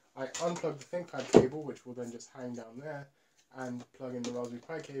Pi, I unplug the ThinkPad cable, which will then just hang down there, and plug in the Raspberry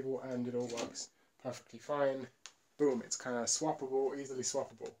Pi cable, and it all works perfectly fine. Boom, it's kind of swappable, easily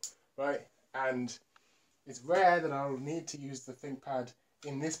swappable, right? And it's rare that I'll need to use the ThinkPad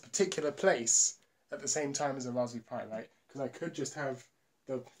in this particular place at the same time as a Raspberry Pi, right? Because I could just have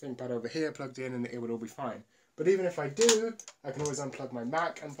the ThinkPad over here plugged in and it would all be fine. But even if I do, I can always unplug my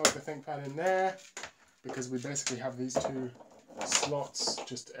Mac and plug the ThinkPad in there, because we basically have these 2 slots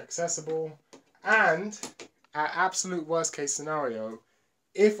just accessible. And at absolute worst case scenario,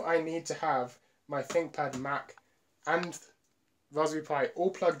 if I need to have my ThinkPad, Mac and Raspberry Pi all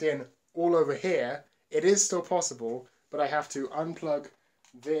plugged in all over here, it is still possible, but I have to unplug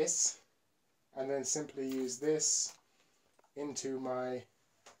this and then simply use this into my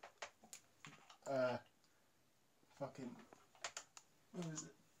fucking, what is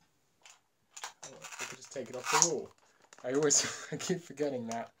it? Oh, I could just take it off the wall. I keep forgetting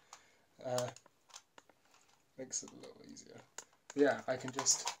that. Makes it a little easier. Yeah, I can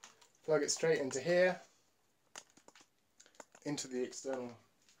just plug it straight into here, into the external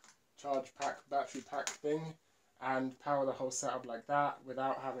charge pack, battery pack thing, and power the whole setup like that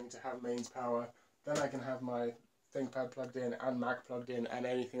without having to have mains power. Then I can have my ThinkPad plugged in and Mac plugged in and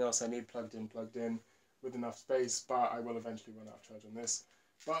anything else I need plugged in with enough space, but I will eventually run out of charge on this.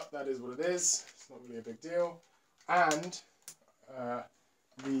 But that is what it is. It's not really a big deal. And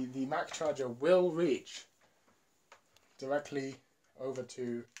the Mac charger will reach directly over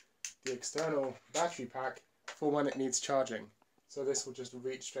to the external battery pack for when it needs charging. So this will just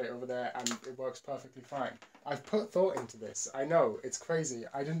reach straight over there and it works perfectly fine. I've put thought into this. I know, it's crazy.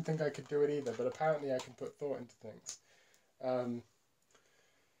 I didn't think I could do it either, but apparently I can put thought into things.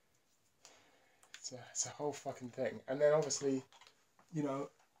 It's a whole fucking thing. And then obviously, you know,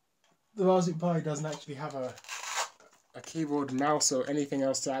 the Raspberry Pi doesn't actually have a keyboard, mouse or anything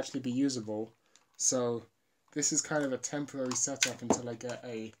else to actually be usable. So this is kind of a temporary setup until I get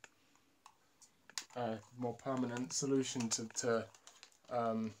a more permanent solution to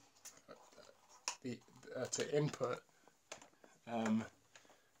input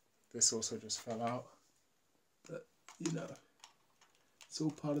This also just fell out. But, you know, it's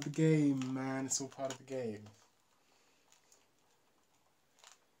all part of the game, man. It's all part of the game.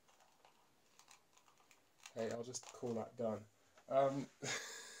 Hey, I'll just call that done.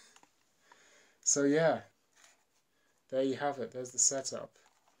 So yeah, there you have it. There's the setup.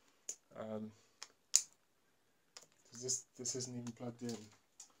 This isn't even plugged in.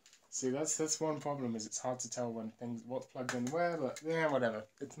 See, that's one problem, is it's hard to tell when what's plugged in where, but yeah, whatever.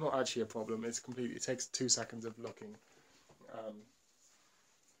 It's not actually a problem. It's completely, it takes 2 seconds of looking.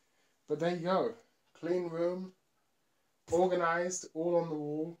 But there you go. Clean room, organised, all on the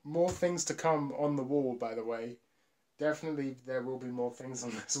wall. More things to come on the wall, by the way. Definitely there will be more things on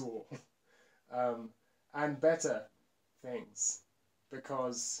this wall. And better things,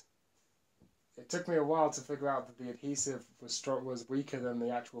 because it took me a while to figure out that the adhesive was weaker than the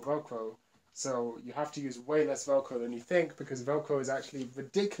actual Velcro. So you have to use way less Velcro than you think, because Velcro is actually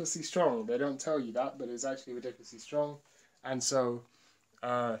ridiculously strong. They don't tell you that, but it's actually ridiculously strong. And so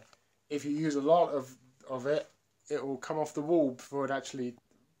if you use a lot of it, it will come off the wall before it actually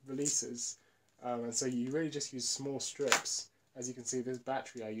releases. And so you really just use small strips. As you can see, this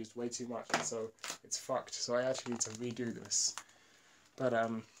battery I used way too much, and so it's fucked. So I actually need to redo this. But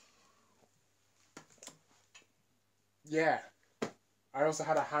yeah. I also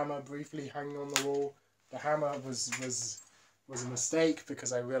had a hammer briefly hanging on the wall. The hammer was a mistake,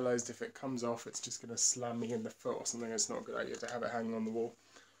 because I realised if it comes off, it's just going to slam me in the foot or something. It's not a good idea to have it hanging on the wall.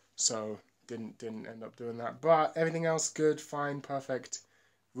 So didn't end up doing that. But everything else good, fine, perfect.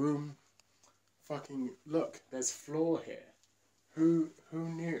 Room. Fucking look, there's floor here. Who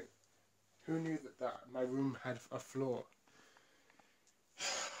knew? Who knew that my room had a floor?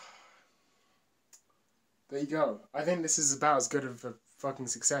 There you go. I think this is about as good of a fucking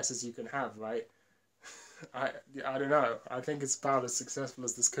success as you can have, right? I don't know. I think it's about as successful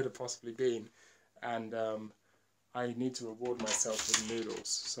as this could have possibly been. And I need to reward myself with noodles.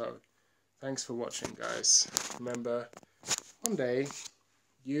 So, thanks for watching, guys. Remember, one day,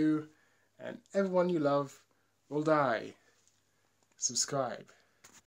 you and everyone you love will die. Subscribe.